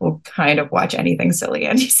I will kind of watch anything silly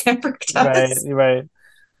Andy Samberg does. Right.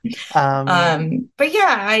 But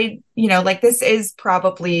yeah, like this is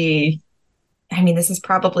probably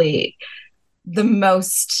the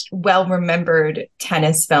most well-remembered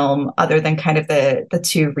tennis film other than kind of the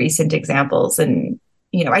two recent examples. And,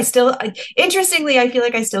 interestingly, I feel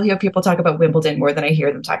like I still hear people talk about Wimbledon more than I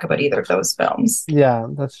hear them talk about either of those films. Yeah,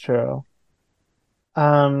 that's true.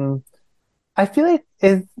 I feel like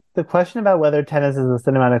the question about whether tennis is a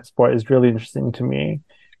cinematic sport is really interesting to me.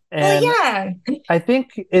 And I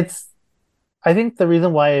think the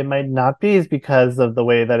reason why it might not be is because of the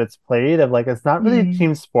way that it's played. Of like, it's not really a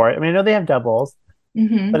team sport. I mean, I know they have doubles,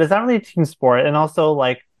 but it's not really a team sport. And also,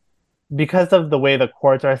 like, because of the way the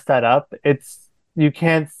courts are set up, you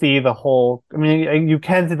can't see the whole. I mean, you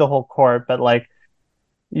can see the whole court, but like,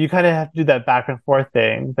 you kind of have to do that back and forth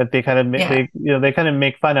thing that they kind of they kind of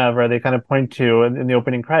make fun of, or they kind of point to in the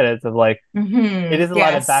opening credits of like, it is a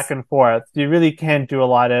lot of back and forth. You really can't do a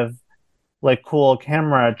lot of like cool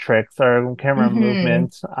camera tricks or camera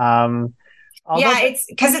movements. It's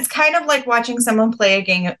because it's kind of like watching someone play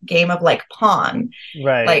a game of like Pong.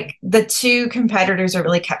 Right. Like the two competitors are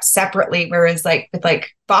really kept separately, whereas like with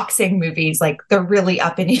like boxing movies, like they're really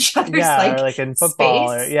up in each other's or like in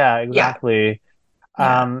football. Exactly.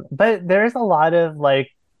 But there's a lot of like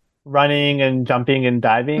running and jumping and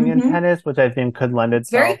diving in tennis, which I think could lend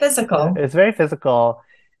itself. Very physical. It's very physical.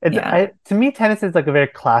 To me, tennis is like a very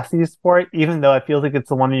classy sport, even though I feel like it's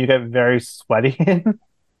the one that you get very sweaty in.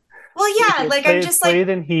 Well, yeah, like I'm just like played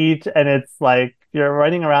in heat, and it's like you're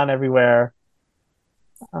running around everywhere.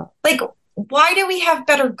 Like, why do we have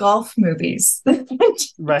better golf movies?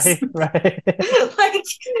 Right. Like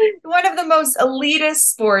one of the most elitist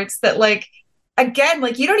sports that, like, again,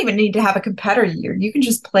 like you don't even need to have a competitor. You can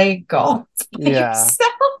just play golf by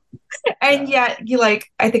yourself. And yet,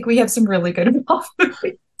 I think we have some really good golf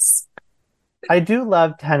movies. I do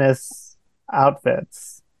love tennis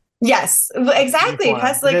outfits. Yes, exactly. It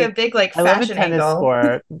has like a big like fashion angle.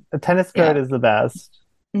 Sport. A tennis skirt is the best.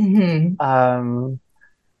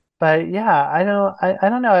 But yeah, I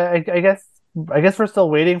don't know. I guess we're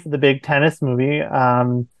still waiting for the big tennis movie.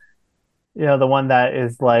 The one that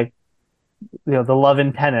is like, the love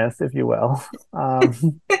in tennis, if you will.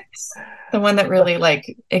 The one that really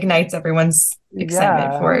like ignites everyone's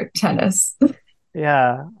excitement for tennis.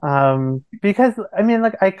 Because I mean,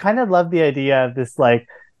 like, I kind of love the idea of this, like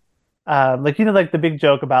the big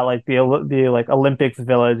joke about like the like Olympics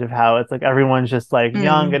village, of how it's like everyone's just like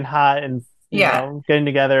young and hot and you know, getting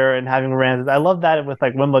together and having romances. I love that with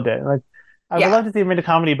like Wimbledon. Like, I would love to see a made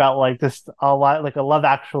comedy about like just a lot, like a Love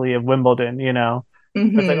Actually of Wimbledon.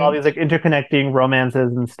 It's like all these like interconnecting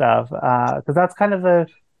romances and stuff. Because that's kind of a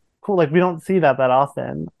cool. Like, we don't see that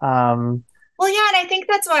often. Well, yeah, and I think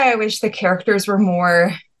that's why I wish the characters were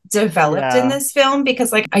more developed in this film,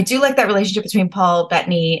 because like I do like that relationship between Paul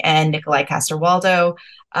Bettany and Nikolai Coster-Waldau,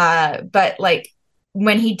 but like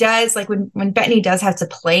when he does, like when Bettany does have to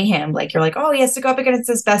play him, like you're like, oh, he has to go up against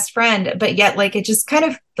his best friend, but yet like it just kind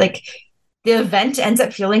of like the event ends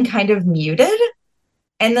up feeling kind of muted.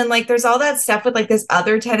 And then like there's all that stuff with like this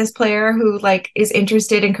other tennis player who like is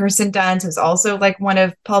interested in Kirsten Dunst, who's also like one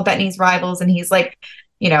of Paul Bettany's rivals, and he's like,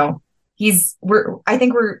 you know, I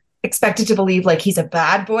think we're expected to believe like he's a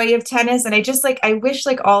bad boy of tennis. And I just like, I wish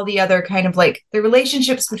like all the other kind of like the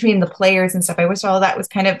relationships between the players and stuff, I wish all that was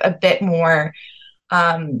kind of a bit more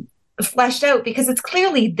fleshed out, because it's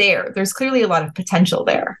clearly there. There's clearly a lot of potential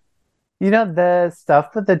there. You know, the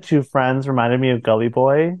stuff with the two friends reminded me of Gully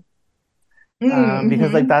Boy.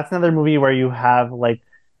 Because like that's another movie where you have like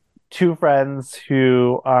two friends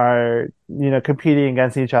who are, you know, competing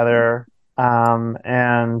against each other.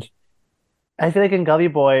 And I feel like in Gully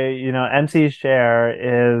Boy, you know, MC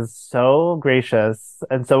Cher is so gracious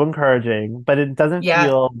and so encouraging, but it doesn't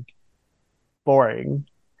feel boring.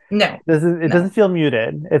 No, it doesn't feel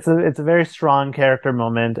muted. It's a very strong character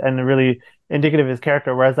moment and really indicative of his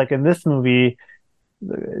character. Whereas like in this movie,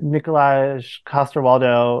 Nikolaj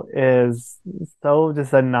Coster-Waldau is so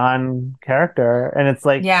just a non-character, and it's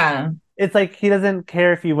like he doesn't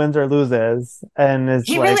care if he wins or loses, and it's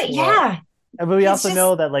he like, really but we also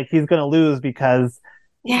know that like he's going to lose because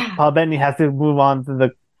Paul Bettany has to move on to the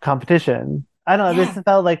competition. I don't know. This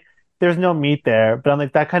felt like there's no meat there, but I'm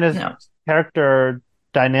like that kind of character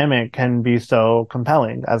dynamic can be so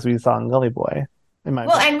compelling, as we saw in Gully Boy.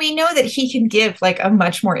 And we know that he can give like a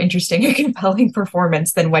much more interesting and compelling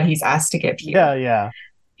performance than what he's asked to give here. Yeah.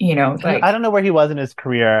 You know, like I don't know where he was in his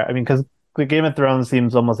career. I mean, because the Game of Thrones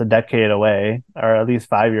seems almost a decade away, or at least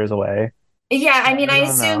 5 years away. Yeah, I mean, I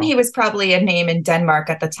assume he was probably a name in Denmark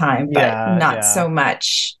at the time, but not so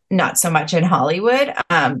much in Hollywood.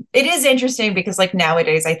 It is interesting because like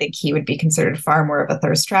nowadays, I think he would be considered far more of a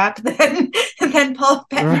thirst trap than Paul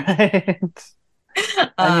Bettany. Right.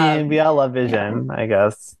 I mean, we all love Vision, I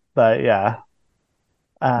guess, but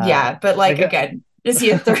but like again, is he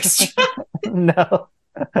a thirst trap? No,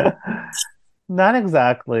 not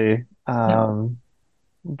exactly. No.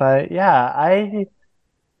 But yeah,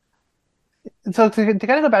 so to kind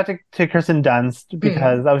of go back to Kirsten Dunst,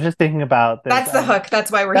 because I was just thinking about this. That's the hook.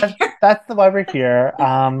 That's why we're here. That's why we're here.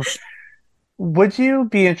 Would you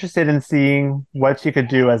be interested in seeing what she could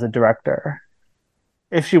do as a director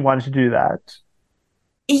if she wanted to do that?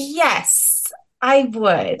 Yes, I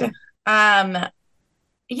would. I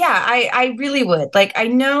really would. Like, I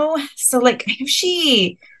know. So, like, if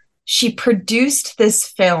she produced this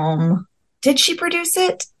film, did she produce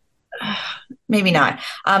it? Maybe not.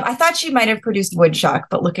 I thought she might have produced Woodstock,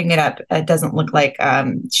 but looking it up, it doesn't look like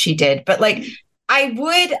she did. But like, I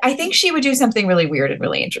think she would do something really weird and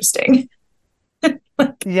really interesting.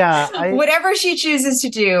 Whatever she chooses to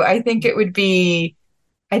do, I think it would be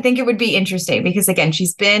interesting because again,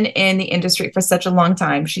 she's been in the industry for such a long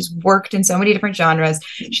time. She's worked in so many different genres.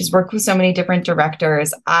 She's worked with so many different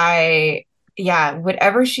directors.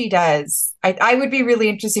 Whatever she does, I would be really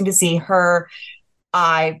interesting to see her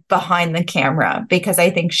eye behind the camera, because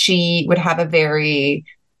I think she would have a very,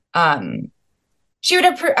 she would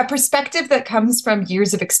have a perspective that comes from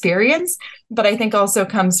years of experience, but I think also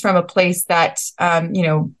comes from a place that,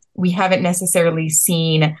 we haven't necessarily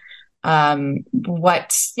seen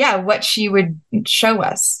what she would show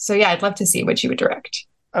us. So I'd love to see what she would direct.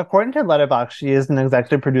 According to Letterboxd, she is an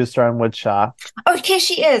executive producer on Woodstock. Okay,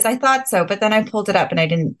 she is. I thought so, but then I pulled it up and I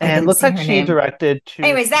didn't. And it looks like she directed two.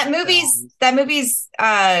 Anyways, that movie's.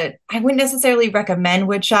 I wouldn't necessarily recommend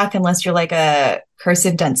Woodstock unless you're like a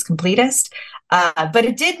Kirsten Dunst completist. But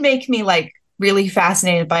it did make me like really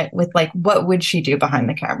fascinated with like what would she do behind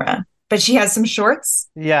the camera. But she has some shorts.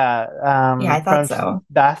 Yeah. I thought so.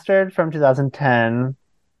 Bastard from 2010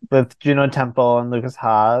 with Juno Temple and Lucas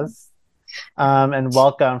Haas. And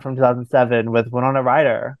Welcome from 2007 with Winona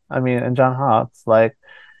Ryder. And John Hawkes. I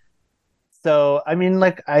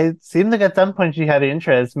seemed like at some point she had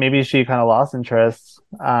interest. Maybe she kind of lost interest.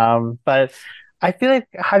 But I feel like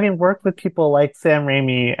having worked with people like Sam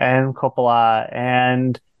Raimi and Coppola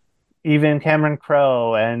and even Cameron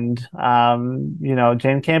Crowe and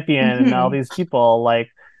Jane Campion and all these people, I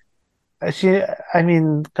get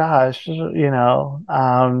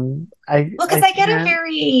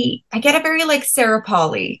a very like Sarah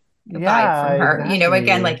Polley vibe from her, exactly.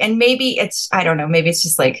 Again, and maybe it's, I don't know, maybe it's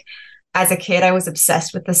just like as a kid I was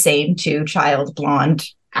obsessed with the same two child blonde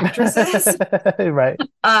actresses. Right.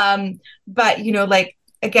 But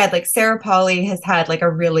again, like Sarah Polley has had like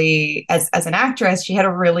a really, as an actress, she had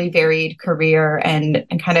a really varied career and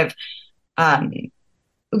kind of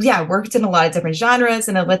worked in a lot of different genres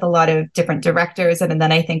and with a lot of different directors. And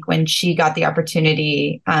then I think when she got the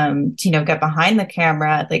opportunity to, get behind the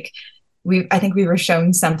camera, like I think we were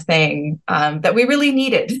shown something that we really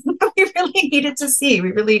needed. We really needed to see.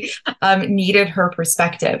 We really needed her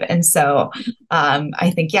perspective. And so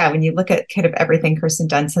I think, when you look at kind of everything Kirsten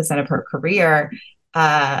Dunst has done of her career,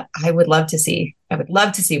 I would love to see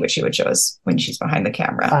what she would show us when she's behind the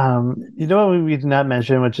camera. You know what we did not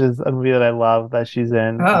mention, which is a movie that I love that she's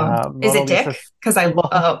in. Is it Dick? Because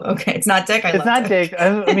okay, it's not Dick. It's not Dick.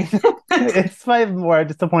 I mean, it's probably more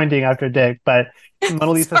disappointing after Dick, but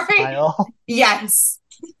Mona Lisa Smile. Yes.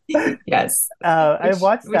 Yes. I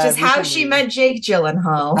watched that, which is how she met Jake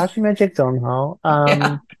Gyllenhaal.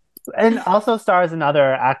 And also stars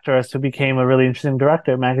another actress who became a really interesting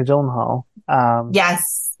director, Maggie Gyllenhaal.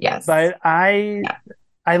 Yes. But I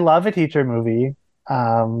love a teacher movie.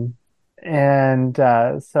 So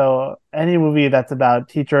any movie that's about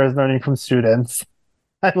teachers learning from students,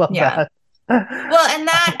 I love that. Well, and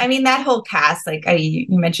that whole cast, like you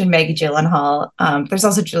mentioned Maggie Gyllenhaal. There's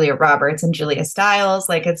also Julia Roberts and Julia Stiles.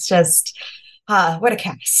 Like, it's just, what a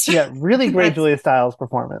cast. Yeah, really great Julia Stiles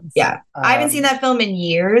performance. Yeah. I haven't seen that film in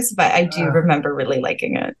years, but I do remember really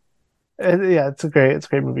liking it. It's a great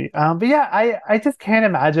movie. But yeah, I just can't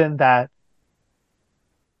imagine that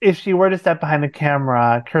if she were to step behind the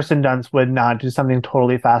camera, Kirsten Dunst would not do something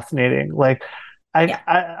totally fascinating. Like,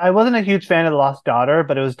 I wasn't a huge fan of The Lost Daughter,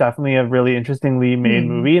 but it was definitely a really interestingly made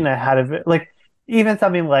movie, and I had even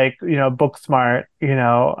something like Booksmart.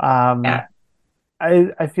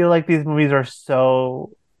 I feel like these movies are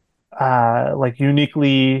so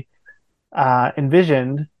uniquely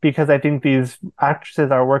envisioned, because I think these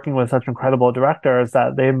actresses are working with such incredible directors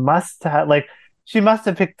that they must have she must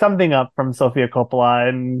have picked something up from Sofia Coppola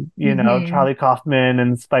and Charlie Kaufman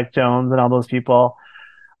and Spike Jonze and all those people.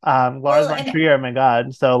 Lars von Trier, my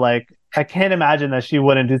God. So I can't imagine that she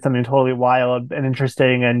wouldn't do something totally wild and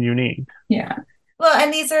interesting and unique. Yeah. Well,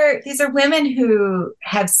 and these are women who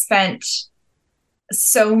have spent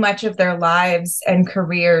so much of their lives and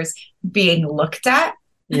careers being looked at.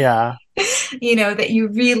 Yeah. That you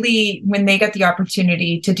really, when they get the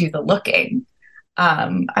opportunity to do the looking,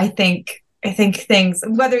 I think things,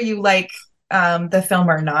 whether you like the film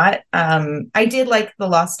or not. I did like The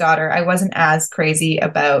Lost Daughter. I wasn't as crazy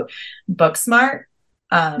about Booksmart.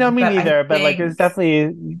 No, me neither. But it's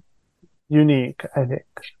definitely unique, I think.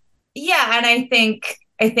 Yeah, and I think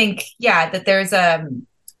that there's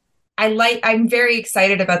I'm very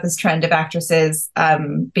excited about this trend of actresses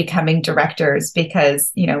becoming directors,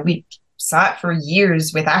 because we saw it for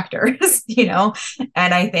years with actors,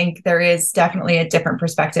 and I think there is definitely a different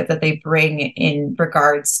perspective that they bring in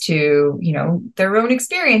regards to, their own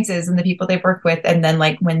experiences and the people they've worked with. And then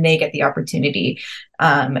when they get the opportunity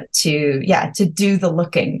to do the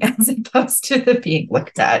looking as opposed to the being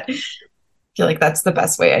looked at. I feel like that's the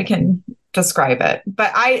best way I can describe it.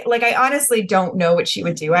 But I honestly don't know what she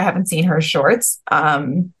would do. I haven't seen her shorts.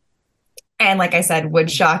 And like I said,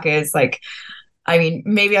 Woodstock is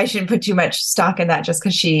maybe I shouldn't put too much stock in that just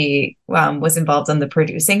because she was involved on the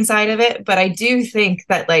producing side of it. But I do think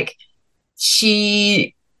that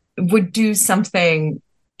she would do something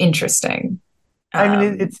interesting.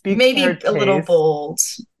 It speaks maybe to her a little taste. Bold.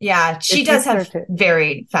 Yeah, she does have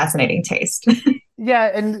very fascinating taste.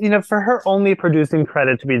 Yeah, and for her only producing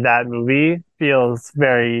credit to be that movie feels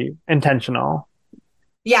very intentional.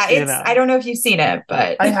 Yeah, I don't know if you've seen it,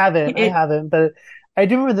 but I haven't, but I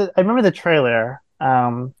remember the trailer.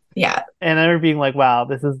 Yeah. And I remember being like, wow,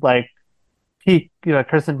 this is peak,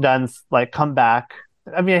 Kirsten Dunst, comeback.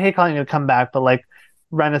 I mean, I hate calling it a comeback, but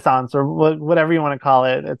Renaissance or whatever you want to call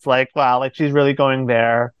it. It's wow, she's really going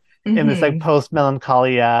there in this post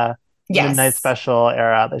melancholia midnight special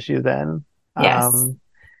era that she's in. Yes.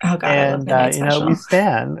 Oh God, and I love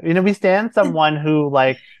we stand someone who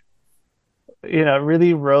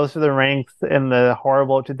really rose through the ranks in the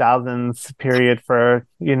horrible 2000s period for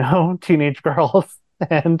teenage girls,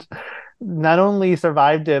 and not only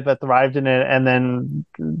survived it but thrived in it, and then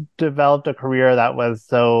developed a career that was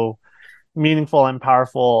so meaningful and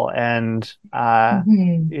powerful and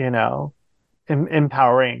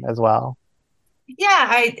empowering as well. Yeah,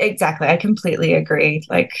 I completely agree.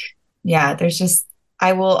 There's just,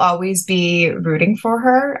 I will always be rooting for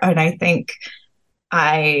her, and I think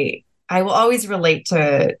I will always relate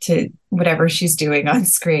to whatever she's doing on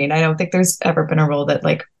screen. I don't think there's ever been a role that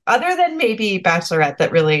other than maybe Bachelorette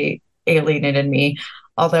that really alienated me.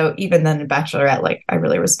 Although even then in Bachelorette, I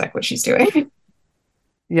really respect what she's doing.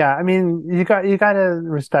 Yeah, I mean, you got to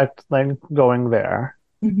respect going there,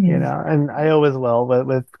 and I always will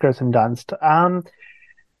with Kirsten Dunst.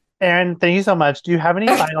 Erin, thank you so much. Do you have any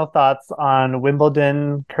final thoughts on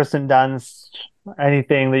Wimbledon, Kirsten Dunst,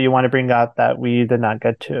 anything that you want to bring up that we did not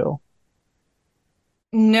get to?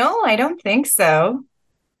 No, I don't think so.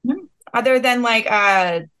 No. Other than like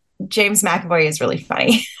James McAvoy is really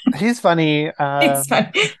funny. He's funny. It's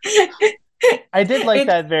funny. I did like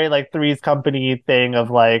that very like Three's Company thing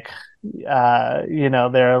of like,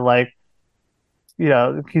 they're like,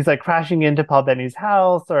 he's like crashing into Paul Bettany's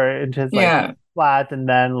house or into his like flat, and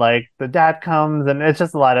then like the dad comes, and it's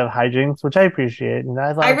just a lot of hijinks, which I appreciate. And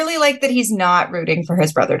I really like that he's not rooting for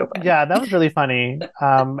his brother to win. Yeah, that was really funny.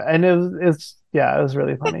 And it was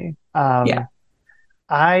really funny. I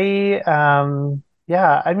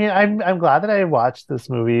mean, I'm glad that I watched this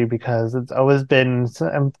movie because it's always been,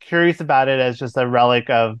 I'm curious about it as just a relic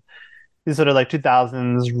of these sort of like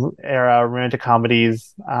 2000s era romantic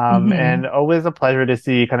comedies. And always a pleasure to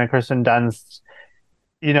see kind of Kirsten Dunst,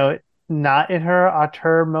 not in her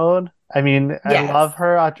auteur mode. I mean, I love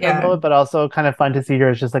her auteur mode, but also kind of fun to see her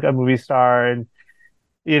as just like a movie star and,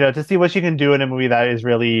 to see what she can do in a movie that is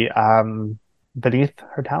really beneath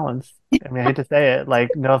her talents. I mean, I hate to say it, like,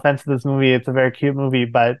 no offense to this movie, it's a very cute movie,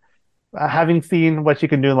 but having seen what she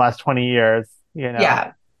can do in the last 20 years,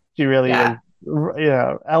 she really is,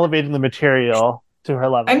 elevating the material to her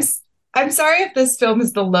level. I'm sorry if this film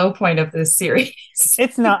is the low point of this series.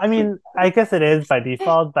 It's not. I mean, I guess it is by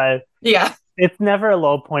default, but it's never a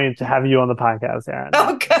low point to have you on the podcast, Erin.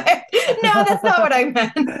 Oh, good. No, that's not what I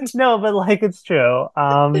meant. No, but like, it's true.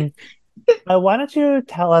 Why don't you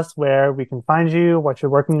tell us where we can find you, what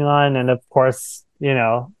you're working on, and of course,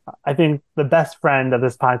 I think the best friend of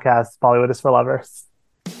this podcast, Bollywood is for Lovers.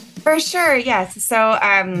 For sure, yes. So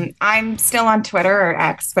I'm still on Twitter or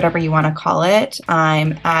X, whatever you want to call it.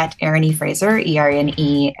 I'm at Erin Fraser,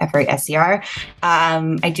 ERNEFRASER.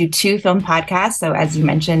 I do 2 film podcasts. So as you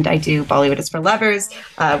mentioned, I do Bollywood is for Lovers,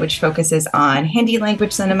 which focuses on Hindi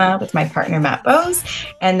language cinema with my partner, Matt Bose.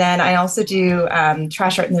 And then I also do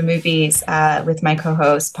Trash Art in the Movies with my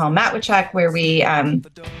co-host, Paul Matwichak, where we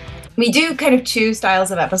do kind of 2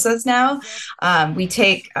 styles of episodes now. We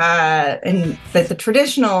take, and the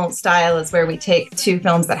traditional style is where we take 2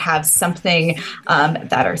 films that have something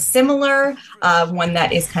that are similar, one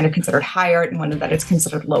that is kind of considered high art and one that is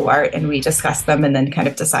considered low art, and we discuss them and then kind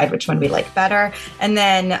of decide which one we like better. And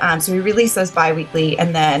then, so we release those bi-weekly,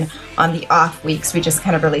 and then on the off weeks, we just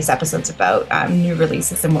kind of release episodes about new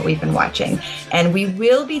releases and what we've been watching. And we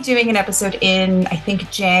will be doing an episode in, I think,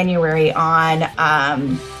 January on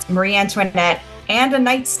Marie Antoinette and A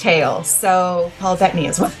Knight's Tale. So Paul Bettany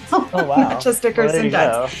as well. Oh, wow. Not just a Kirsten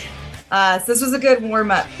Dunst. So this was a good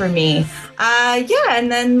warm up for me.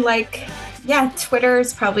 And then Twitter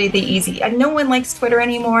is probably the easy. No one likes Twitter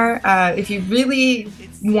anymore. If you really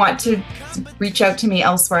want to reach out to me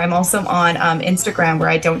elsewhere, I'm also on Instagram, where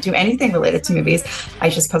I don't do anything related to movies. I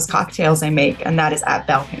just post cocktails I make, and that is at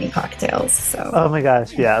Balcony Cocktails. So. Oh my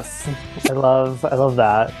gosh, yes, I love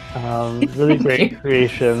that. Really great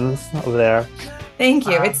creations over there. Thank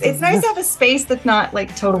you. It's nice to have a space that's not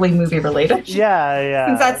like totally movie related. Yeah.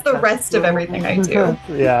 Since that's the rest of everything I do.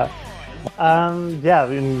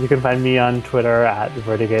 You can find me on Twitter at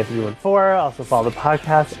Vertigate314. Also follow the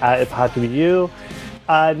podcast at @ItPodToBeYou.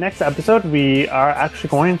 Next episode, we are actually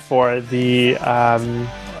going for the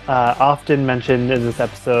often mentioned in this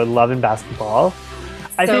episode, Love and Basketball.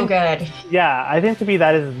 I think, good. Yeah, I think to me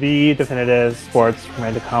that is the definitive sports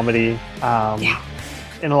romantic comedy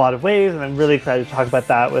in a lot of ways, and I'm really excited to talk about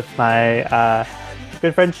that with my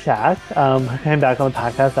good friend Shaq. I came back on the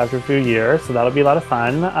podcast after a few years, so that'll be a lot of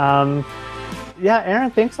fun.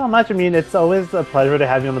 Erin, thanks so much. I mean, it's always a pleasure to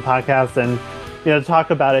have you on the podcast and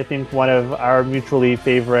talk about, I think, one of our mutually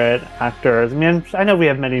favorite actors. I mean, I know we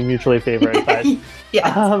have many mutually favorite, but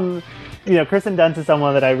Kirsten Dunst is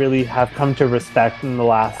someone that I really have come to respect in the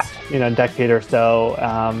last decade or so,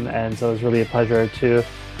 and so it's really a pleasure to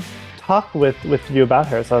talk with you about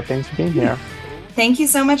her. So thanks for being here. Thank you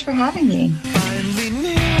so much for having me. Finally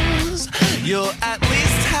news, you at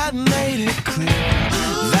least had made it clear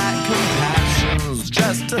that compassion's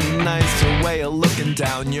just a nicer way of looking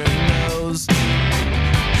down your nose.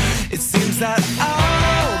 It seems that